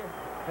bunny.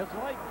 His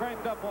leg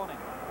cramped up on him.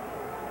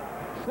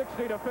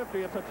 60-50.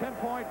 It's a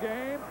 10-point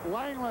game.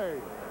 Langley.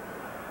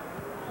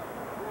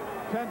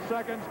 10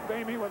 seconds.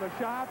 Bamey with a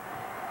shot.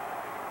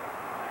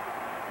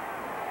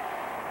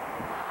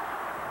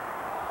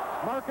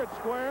 Market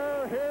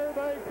Square. Here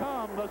they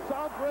come. The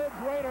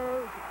Southridge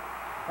Raiders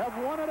have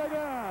won it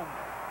again.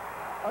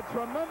 A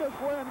tremendous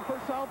win for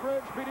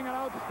Southridge, beating an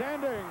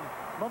outstanding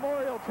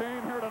Memorial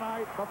team here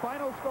tonight. The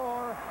final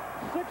score,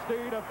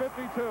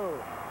 60-52.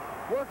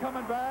 We're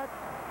coming back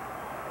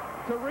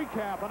to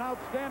recap an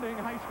outstanding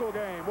high school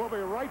game. We'll be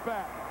right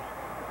back.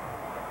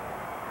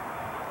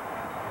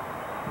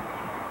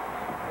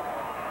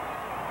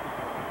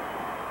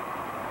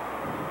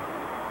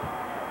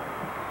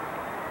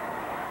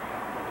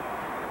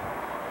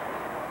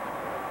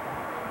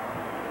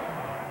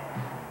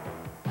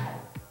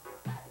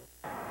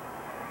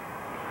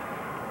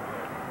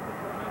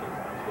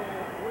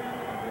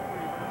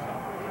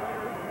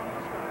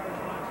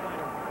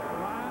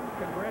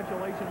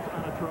 Congratulations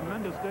on a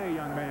tremendous day,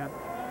 young man.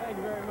 Thank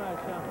you very much.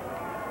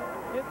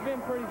 It's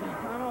been pretty,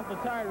 I'm awful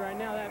tired right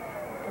now.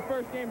 The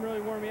first game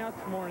really wore me out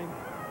this morning.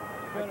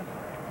 But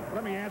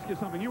let me ask you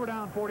something. You were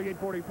down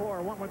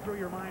 48-44. What went through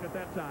your mind at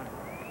that time?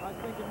 I was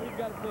thinking we've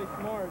got to play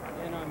smart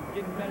and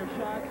getting better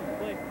shots and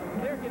play.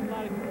 They're getting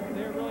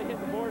they're really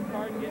hitting the boards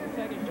hard and getting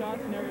second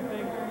shots and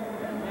everything.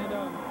 And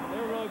they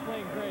were really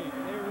playing great.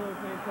 They were really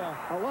playing tough.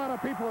 A lot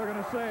of people are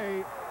going to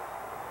say,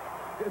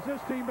 is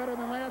this team better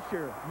than last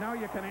year? Now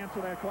you can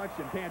answer that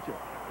question, can't you?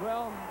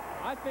 Well,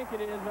 I think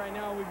it is right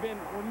now.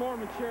 We're more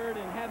matured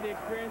and had the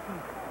experience, and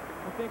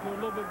I think we're a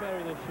little bit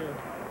better this year.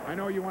 I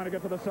know you want to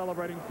get to the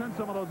celebrating. Send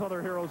some of those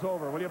other heroes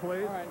over, will you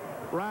please? All right.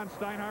 Ron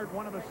Steinhardt,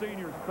 one of the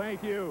seniors.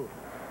 Thank you.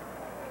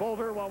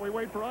 Boulder, while we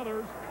wait for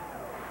others,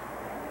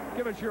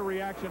 give us your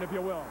reaction, if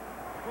you will.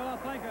 Well, I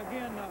think,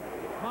 again,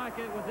 Mike,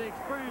 it was the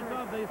experience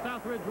of the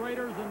Southridge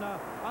Raiders, and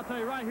I'll tell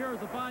you, right here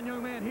is a fine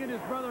young man. He and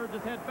his brother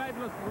just had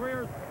fabulous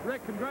careers.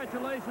 Rick,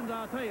 congratulations.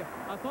 I'll tell you,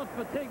 I thought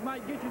fatigue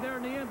might get you there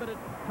in the end, but it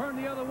turned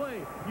the other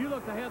way. You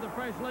looked to have the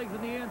fresh legs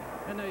in the end,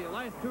 and the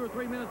last 2 or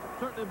 3 minutes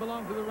certainly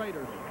belonged to the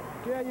Raiders.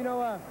 Yeah, you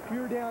know, we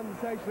were down in the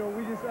sectional.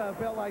 We just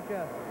felt like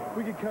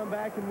we could come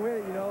back and win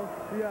it, you know.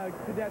 We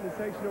did that in the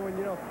sectional, and,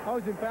 you know, I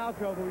was in foul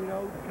trouble, you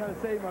know, kind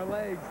of saved my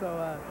legs.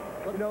 So,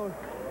 you know,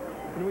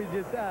 and we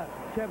just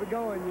kept it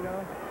going, you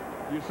know.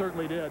 You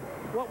certainly did.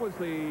 What was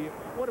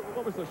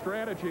the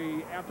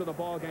strategy after the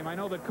ball game? I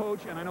know the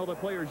coach and I know the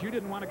players, you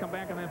didn't want to come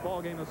back in that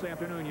ball game this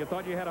afternoon. You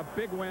thought you had a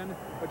big win,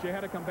 but you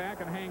had to come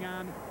back and hang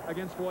on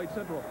against Floyd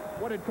Central.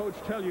 What did Coach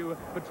tell you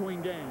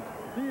between games?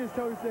 He just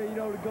told us that, you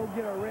know, to go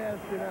get our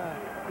rest and,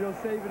 you know,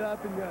 save it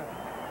up and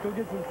go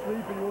get some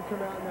sleep, and we'll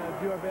come out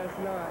and do our best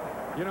tonight.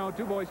 You know,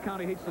 DuBois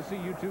County hates to see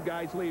you two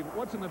guys leave.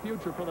 What's in the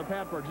future for the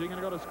Patbergs? Are you going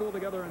to go to school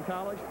together in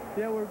college?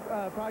 Yeah, we're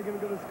probably going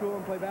to go to school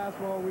and play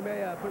basketball. We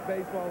may put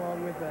baseball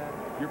along with that.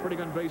 You're pretty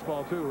good in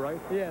baseball too, right?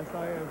 Yes,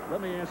 I am.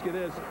 Let me ask you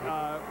this.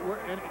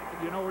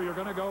 You know where you're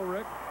going to go,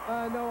 Rick?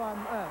 No,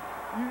 I'm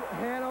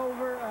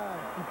Hanover,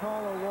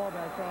 DePaul, or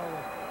Wabash, probably.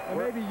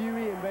 Or maybe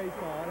UE in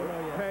baseball. I don't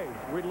know yet. Hey,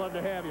 we'd love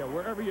to have you.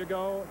 Wherever you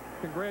go,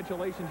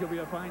 congratulations. You'll be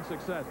a fine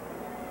success.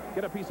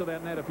 Get a piece of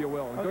that net, if you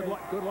will. And okay.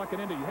 Good luck in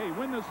Indy. Hey,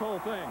 win this whole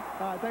thing.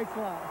 Thanks a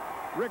lot.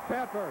 Rick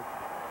Patberg.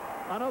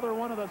 Another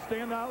one of the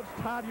standouts,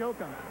 Todd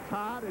Yoakum.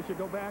 Todd, as you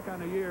go back on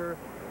the year,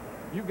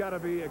 you've got to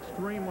be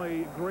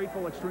extremely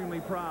grateful,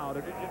 extremely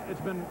proud. It's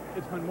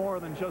been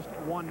more than just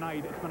one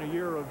night. It's been a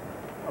year of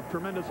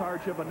tremendous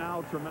hardship and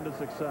now tremendous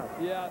success.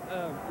 Yeah, at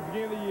the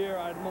beginning of the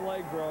year, my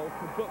leg broke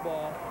in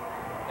football,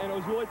 and it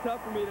was really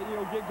tough for me to, you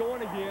know, get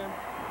going again.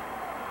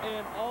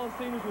 And all the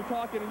seniors were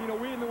talking, and, you know,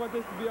 we didn't want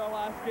this to be our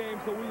last game,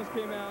 so we just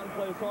came out and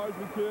played as hard as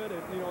we could,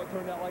 and, you know, it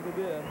turned out like it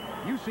did.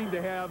 You seem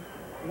to have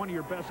one of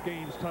your best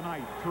games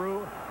tonight.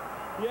 True?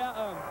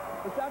 Yeah,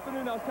 this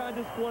afternoon I was kind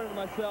of disappointed in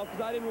myself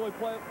because I didn't really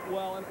play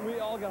well, and we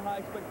all got high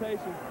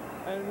expectations.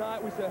 And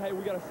tonight we said, hey,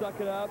 we got to suck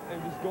it up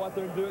and just go out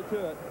there and do it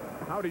to it.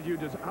 How did you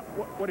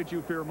what did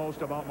you fear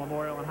most about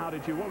Memorial, and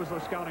what was the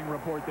scouting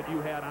report that you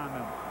had on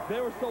them?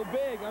 They were so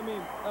big. I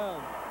mean,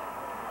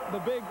 the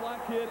big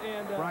black kid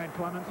and Brian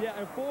Clemens? Yeah,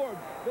 and Forbes,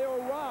 they were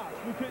rocks.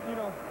 We couldn't, you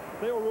know,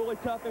 they were really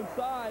tough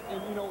inside,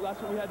 and, you know,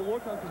 that's what we had to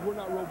work on because we're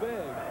not real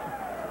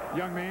big.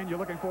 Young man, you're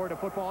looking forward to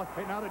football.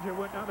 Hey, now that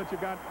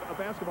you've got a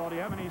basketball, do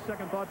you have any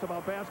second thoughts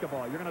about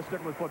basketball? You're going to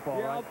stick with football,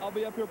 yeah, right? I'll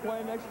be up here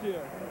playing next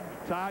year.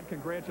 Todd,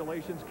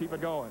 congratulations. Keep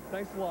it going.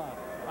 Thanks a lot.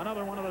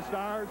 Another one of the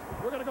stars.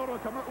 We're going to go to a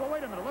commercial. Well,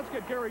 wait a minute. Let's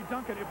get Gary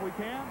Duncan if we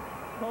can.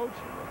 Coach,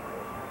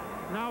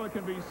 now it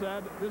can be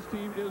said this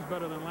team is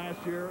better than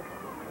last year.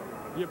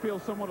 You feel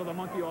somewhat of the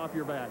monkey off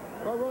your back.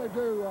 I really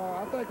do.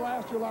 I think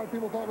last year a lot of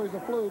people thought it was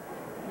a fluke.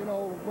 You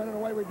know, winning the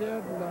way we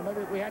did, and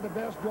maybe we had the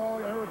best draw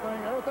and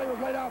everything. Everything was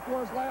laid out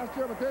for us last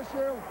year, but this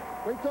year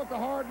we took the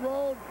hard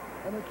road,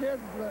 and the kids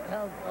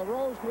have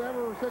rose to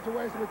every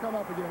situation we come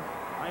up against.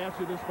 I asked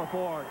you this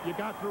before. You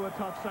got through a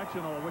tough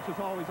sectional, which is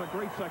always a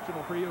great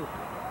sectional for you.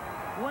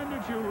 When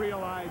did you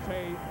realize,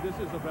 hey, this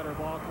is a better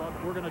ball club?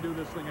 We're going to do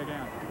this thing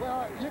again.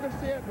 Well, you can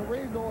see it in the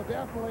regional.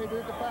 Definitely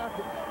did the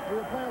fact that we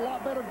were playing a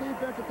lot better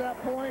defense at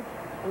that point.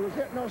 We was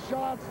hitting those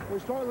shots. We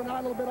struggled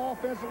tonight a little bit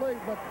offensively,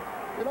 but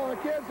you know, the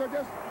kids are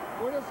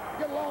we just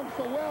get along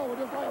so well. We're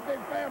just like a big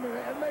family.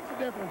 It makes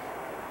a difference.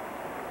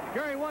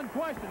 Gary, one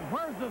question.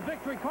 Where's the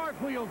victory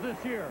cartwheels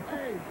this year?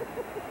 Hey,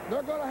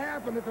 they're going to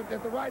happen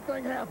if the right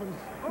thing happens.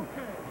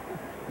 Okay.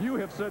 You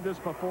have said this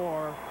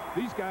before.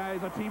 These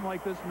guys, a team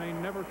like this may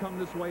never come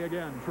this way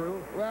again.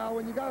 True? Well,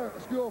 when you got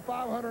a school of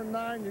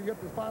 509, you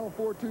get the Final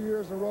Four 2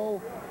 years in a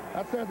row.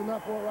 That says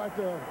enough for it right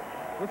there.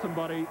 Listen,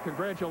 buddy,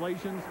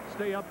 congratulations.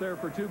 Stay up there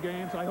for 2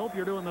 games. I hope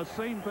you're doing the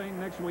same thing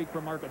next week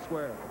from Market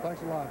Square.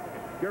 Thanks a lot.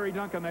 Gary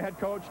Duncan, the head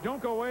coach.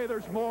 Don't go away.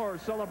 There's more.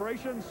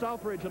 Celebration,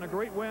 Southridge, and a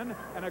great win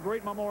and a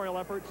great memorial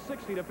effort,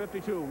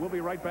 60-52. We'll be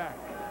right back.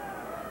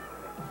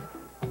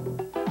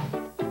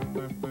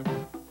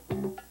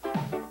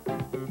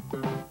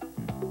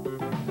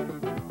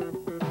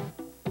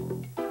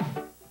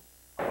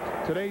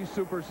 Today's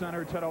Super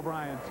Center, Ted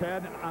O'Brien.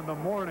 Ted, on the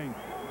morning,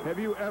 have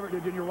you ever,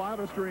 did in your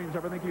wildest dreams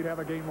ever think you'd have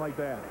a game like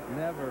that?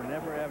 Never,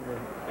 never, ever.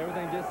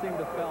 Everything just seemed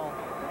to fall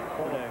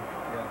today.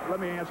 Yeah. Let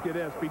me ask you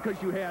this. Because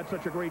you had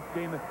such a great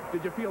game,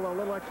 did you feel a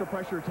little extra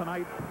pressure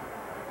tonight?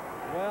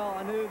 Well,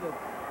 I knew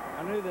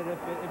that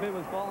if it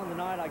was falling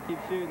tonight, I'd keep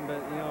shooting.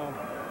 But, you know,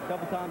 a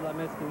couple times I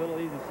missed the little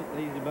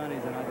easy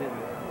bunnies, and I didn't.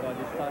 So I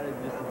decided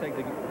just to take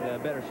the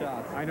better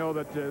shots. I know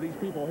that these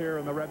people here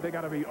in the red, they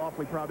got to be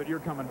awfully proud that you're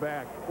coming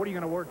back. What are you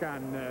going to work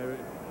on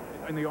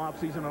in the off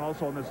season and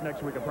also in this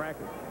next week of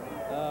practice?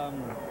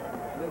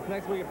 This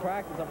next week of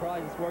practice, I'll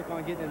probably just work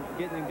on getting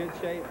in good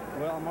shape.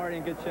 Well, I'm already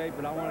in good shape,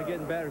 but I want to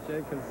get in better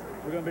shape because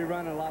we're going to be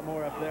running a lot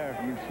more up there.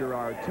 You sure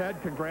are. Ted,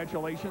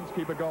 congratulations.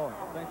 Keep it going.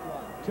 Thanks a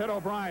lot. Ted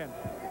O'Brien.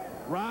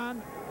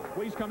 Ron,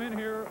 please come in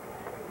here.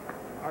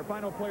 Our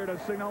final player to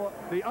signal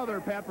the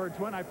other Patford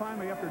twin. I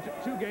finally, after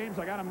 2 games,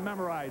 I got him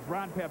memorized.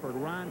 Ron Patford.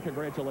 Ron,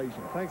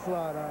 congratulations. Thanks a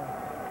lot.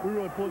 We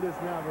really pulled this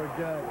now for a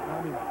gut.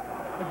 I mean,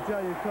 I can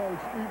tell you, Coach,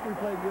 we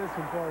played this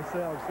one for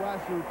ourselves.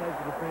 Last year we played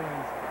for the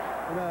fans.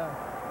 And at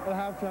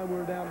halftime we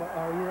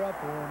were up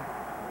for them,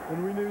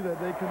 and we knew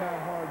that they'd come out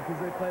hard because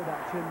they played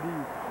about 10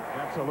 deep.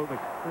 Absolutely.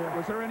 Yeah.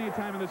 Was there any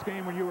time in this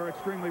game when you were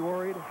extremely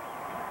worried?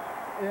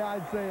 Yeah,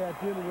 I'd say at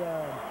the end of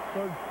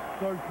the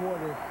third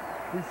quarter,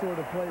 we sort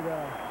of played,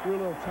 we were a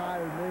little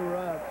tired, and they were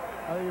up,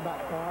 I think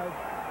about 5.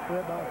 They were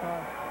up about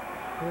 5.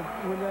 And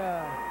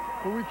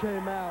when we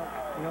came out,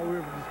 you know,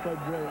 we just played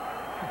great.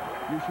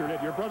 You sure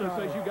did. Your brother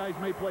says you guys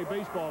may play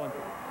baseball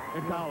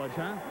in college,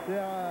 huh?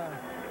 Yeah,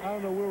 I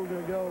don't know where we're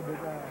going to go, but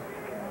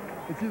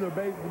it's either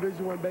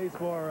Division I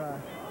baseball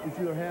or it's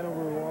either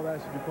Hanover or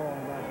Wabash should be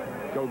calling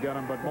basketball. Go get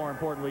them, but more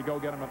importantly, go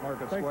get them at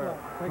Market Square.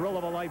 Thrill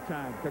of a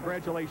lifetime.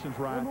 Congratulations,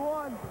 Ron. Number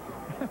 1.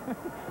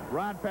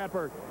 Ron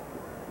Patford.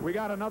 We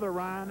got another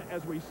Ron.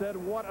 As we said,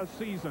 what a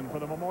season for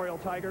the Memorial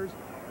Tigers.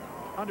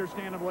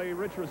 Understandably,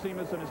 Rich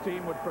Racimus and his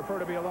team would prefer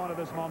to be alone at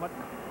this moment.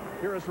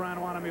 Here is Ron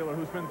Wanamueller,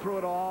 who's been through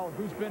it all,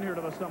 who's been here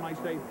to the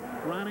semi-state.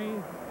 Ronnie,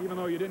 even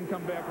though you didn't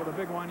come back with a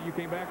big one, you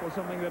came back with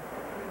something that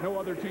no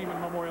other team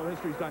in Memorial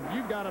history's done.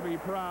 You've got to be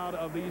proud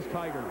of these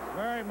Tigers.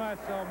 Very much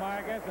so,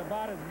 Mike. It's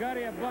about as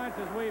gutty a bunch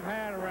as we've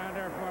had around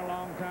there for a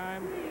long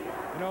time.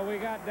 You know, we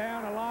got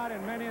down a lot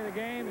in many of the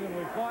games, and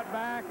we fought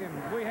back,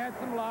 and we had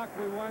some luck.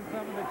 We won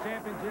some of the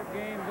championship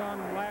games on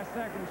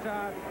last-second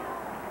shots.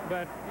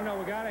 But, you know,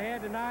 we got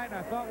ahead tonight, and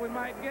I thought we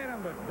might get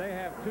them, but they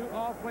have 2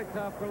 awfully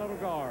tough little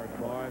guards,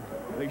 boy.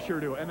 They sure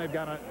do. And they've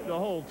got the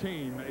whole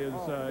team is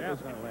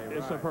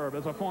superb.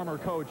 As a former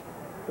coach,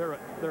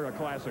 they're a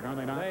classic, aren't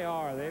they not? They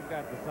are. They've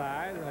got the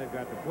size, and they've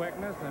got the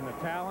quickness and the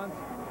talents.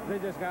 They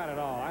just got it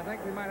all. I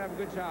think they might have a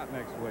good shot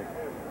next week.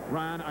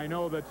 Ron, I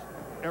know that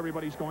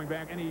everybody's going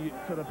back.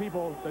 To the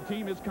people, the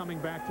team is coming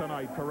back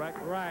tonight, correct?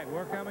 Right.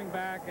 We're coming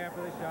back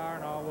after the shower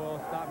and all. We'll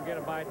stop and get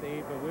a bite to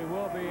eat, but we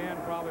will be in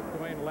probably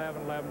between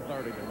 11 and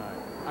 11:30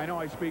 tonight. I know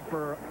I speak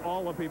for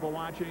all the people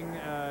watching.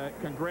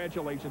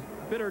 Congratulations.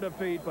 Bitter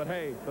defeat, but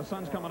hey, the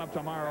sun's coming up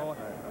tomorrow.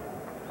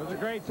 It was a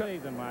great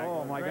season, Mike.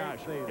 Oh, my gosh.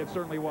 Season. It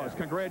certainly was.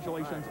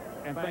 Congratulations,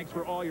 and thanks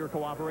for all your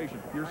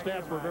cooperation. Your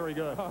stats were very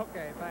good.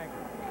 Okay, thank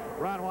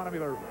you. Ron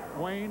Wanamaker,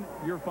 Wayne,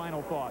 your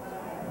final thoughts.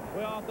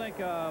 Well, I think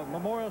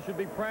Memorial should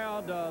be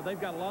proud.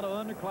 They've got a lot of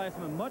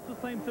underclassmen, much the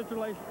same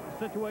situation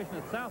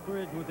that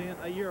Southridge was in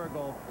a year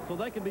ago, so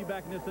they can be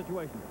back in this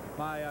situation.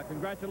 My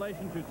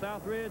congratulations to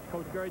Southridge,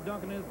 Coach Gary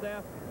Duncan and his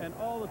staff, and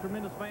all the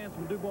tremendous fans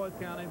from Du Bois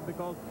County,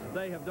 because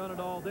they have done it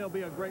all. They'll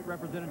be a great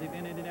representative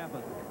in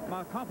Indianapolis.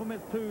 My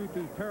compliments to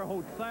Terre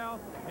Haute South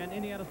and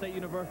Indiana State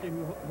University,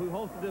 who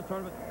hosted this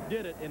tournament,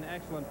 did it in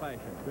excellent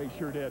fashion. They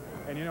sure did.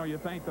 And, you know, you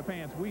thank the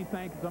fans. We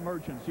thank the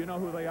merchants. You know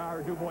who they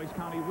are, Du Bois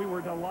County. We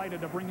were delighted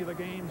to bring you the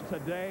games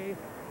today,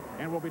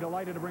 and we'll be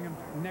delighted to bring them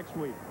next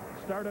week.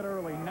 Started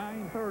early,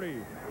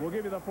 9:30. We'll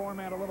give you the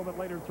format a little bit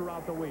later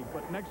throughout the week,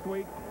 but next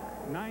week,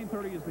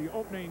 9:30 is the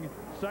opening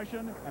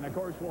session, and of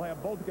course we'll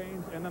have both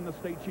games and then the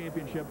state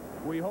championship.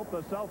 We hope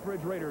the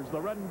Southridge Raiders,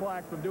 the red and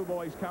black from Du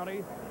Bois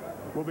County,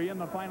 will be in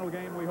the final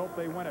game. We hope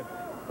they win it.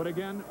 But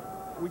again,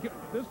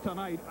 this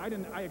tonight,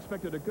 I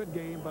expected a good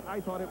game, but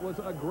I thought it was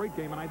a great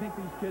game, and I think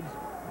these kids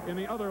in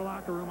the other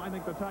locker room, I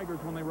think the Tigers,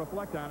 when they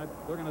reflect on it,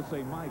 they're going to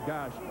say, my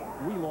gosh,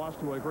 we lost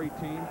to a great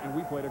team, and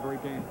we played a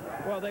great game.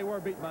 Well, they were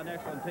beaten by an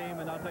excellent team,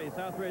 and I'll tell you,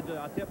 Southridge,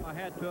 I tip my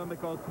hat to them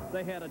because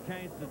they had a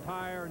chance to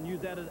tire and use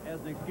that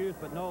as an excuse,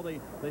 but no, they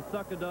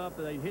sucked it up,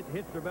 they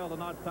hitched their belt a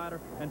notch tighter,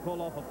 and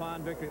pulled off a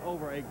fine victory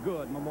over a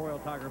good Memorial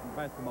Tiger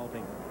basketball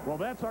team. Well,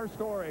 that's our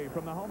story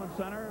from the Holman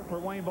Center for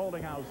Wayne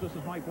Boldinghouse. This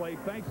is Mike Blake.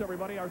 Thanks,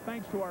 everybody. Our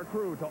thanks to our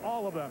crew, to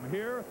all of them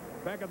here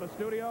back at the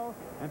studio,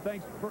 and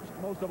thanks first,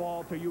 most of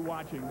all, to you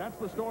watching. That's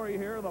the story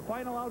here, the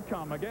final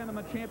outcome, again in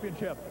the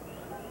championship.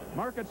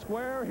 Market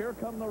Square, here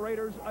come the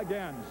Raiders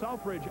again.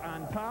 Southridge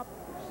on top,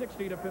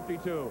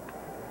 60-52.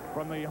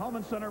 From the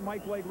Holman Center,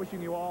 Mike Blake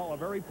wishing you all a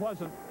very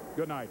pleasant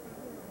good night.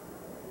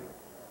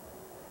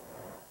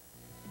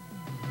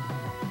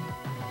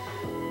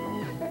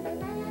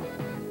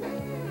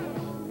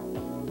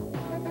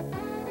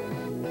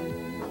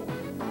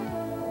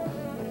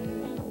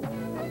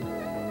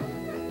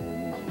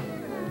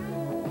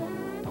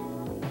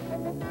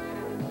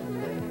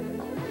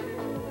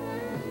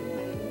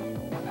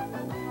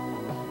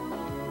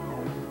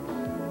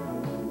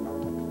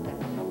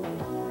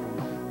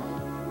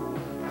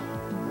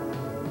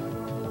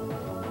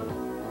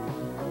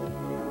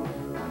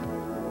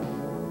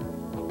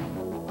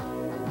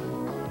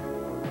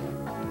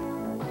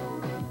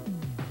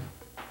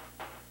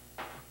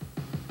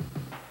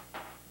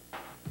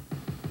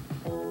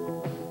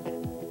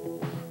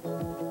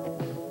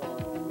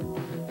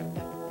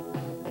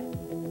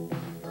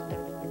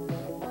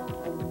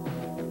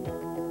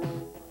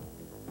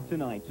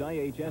 Tonight's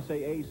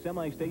IHSAA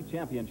Semi-State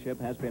Championship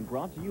has been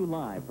brought to you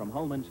live from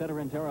Holman Center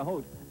in Terre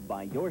Haute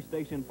by your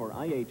station for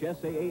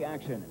IHSAA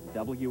action,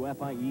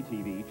 WFIE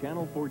TV,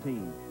 Channel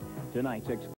 14. Tonight's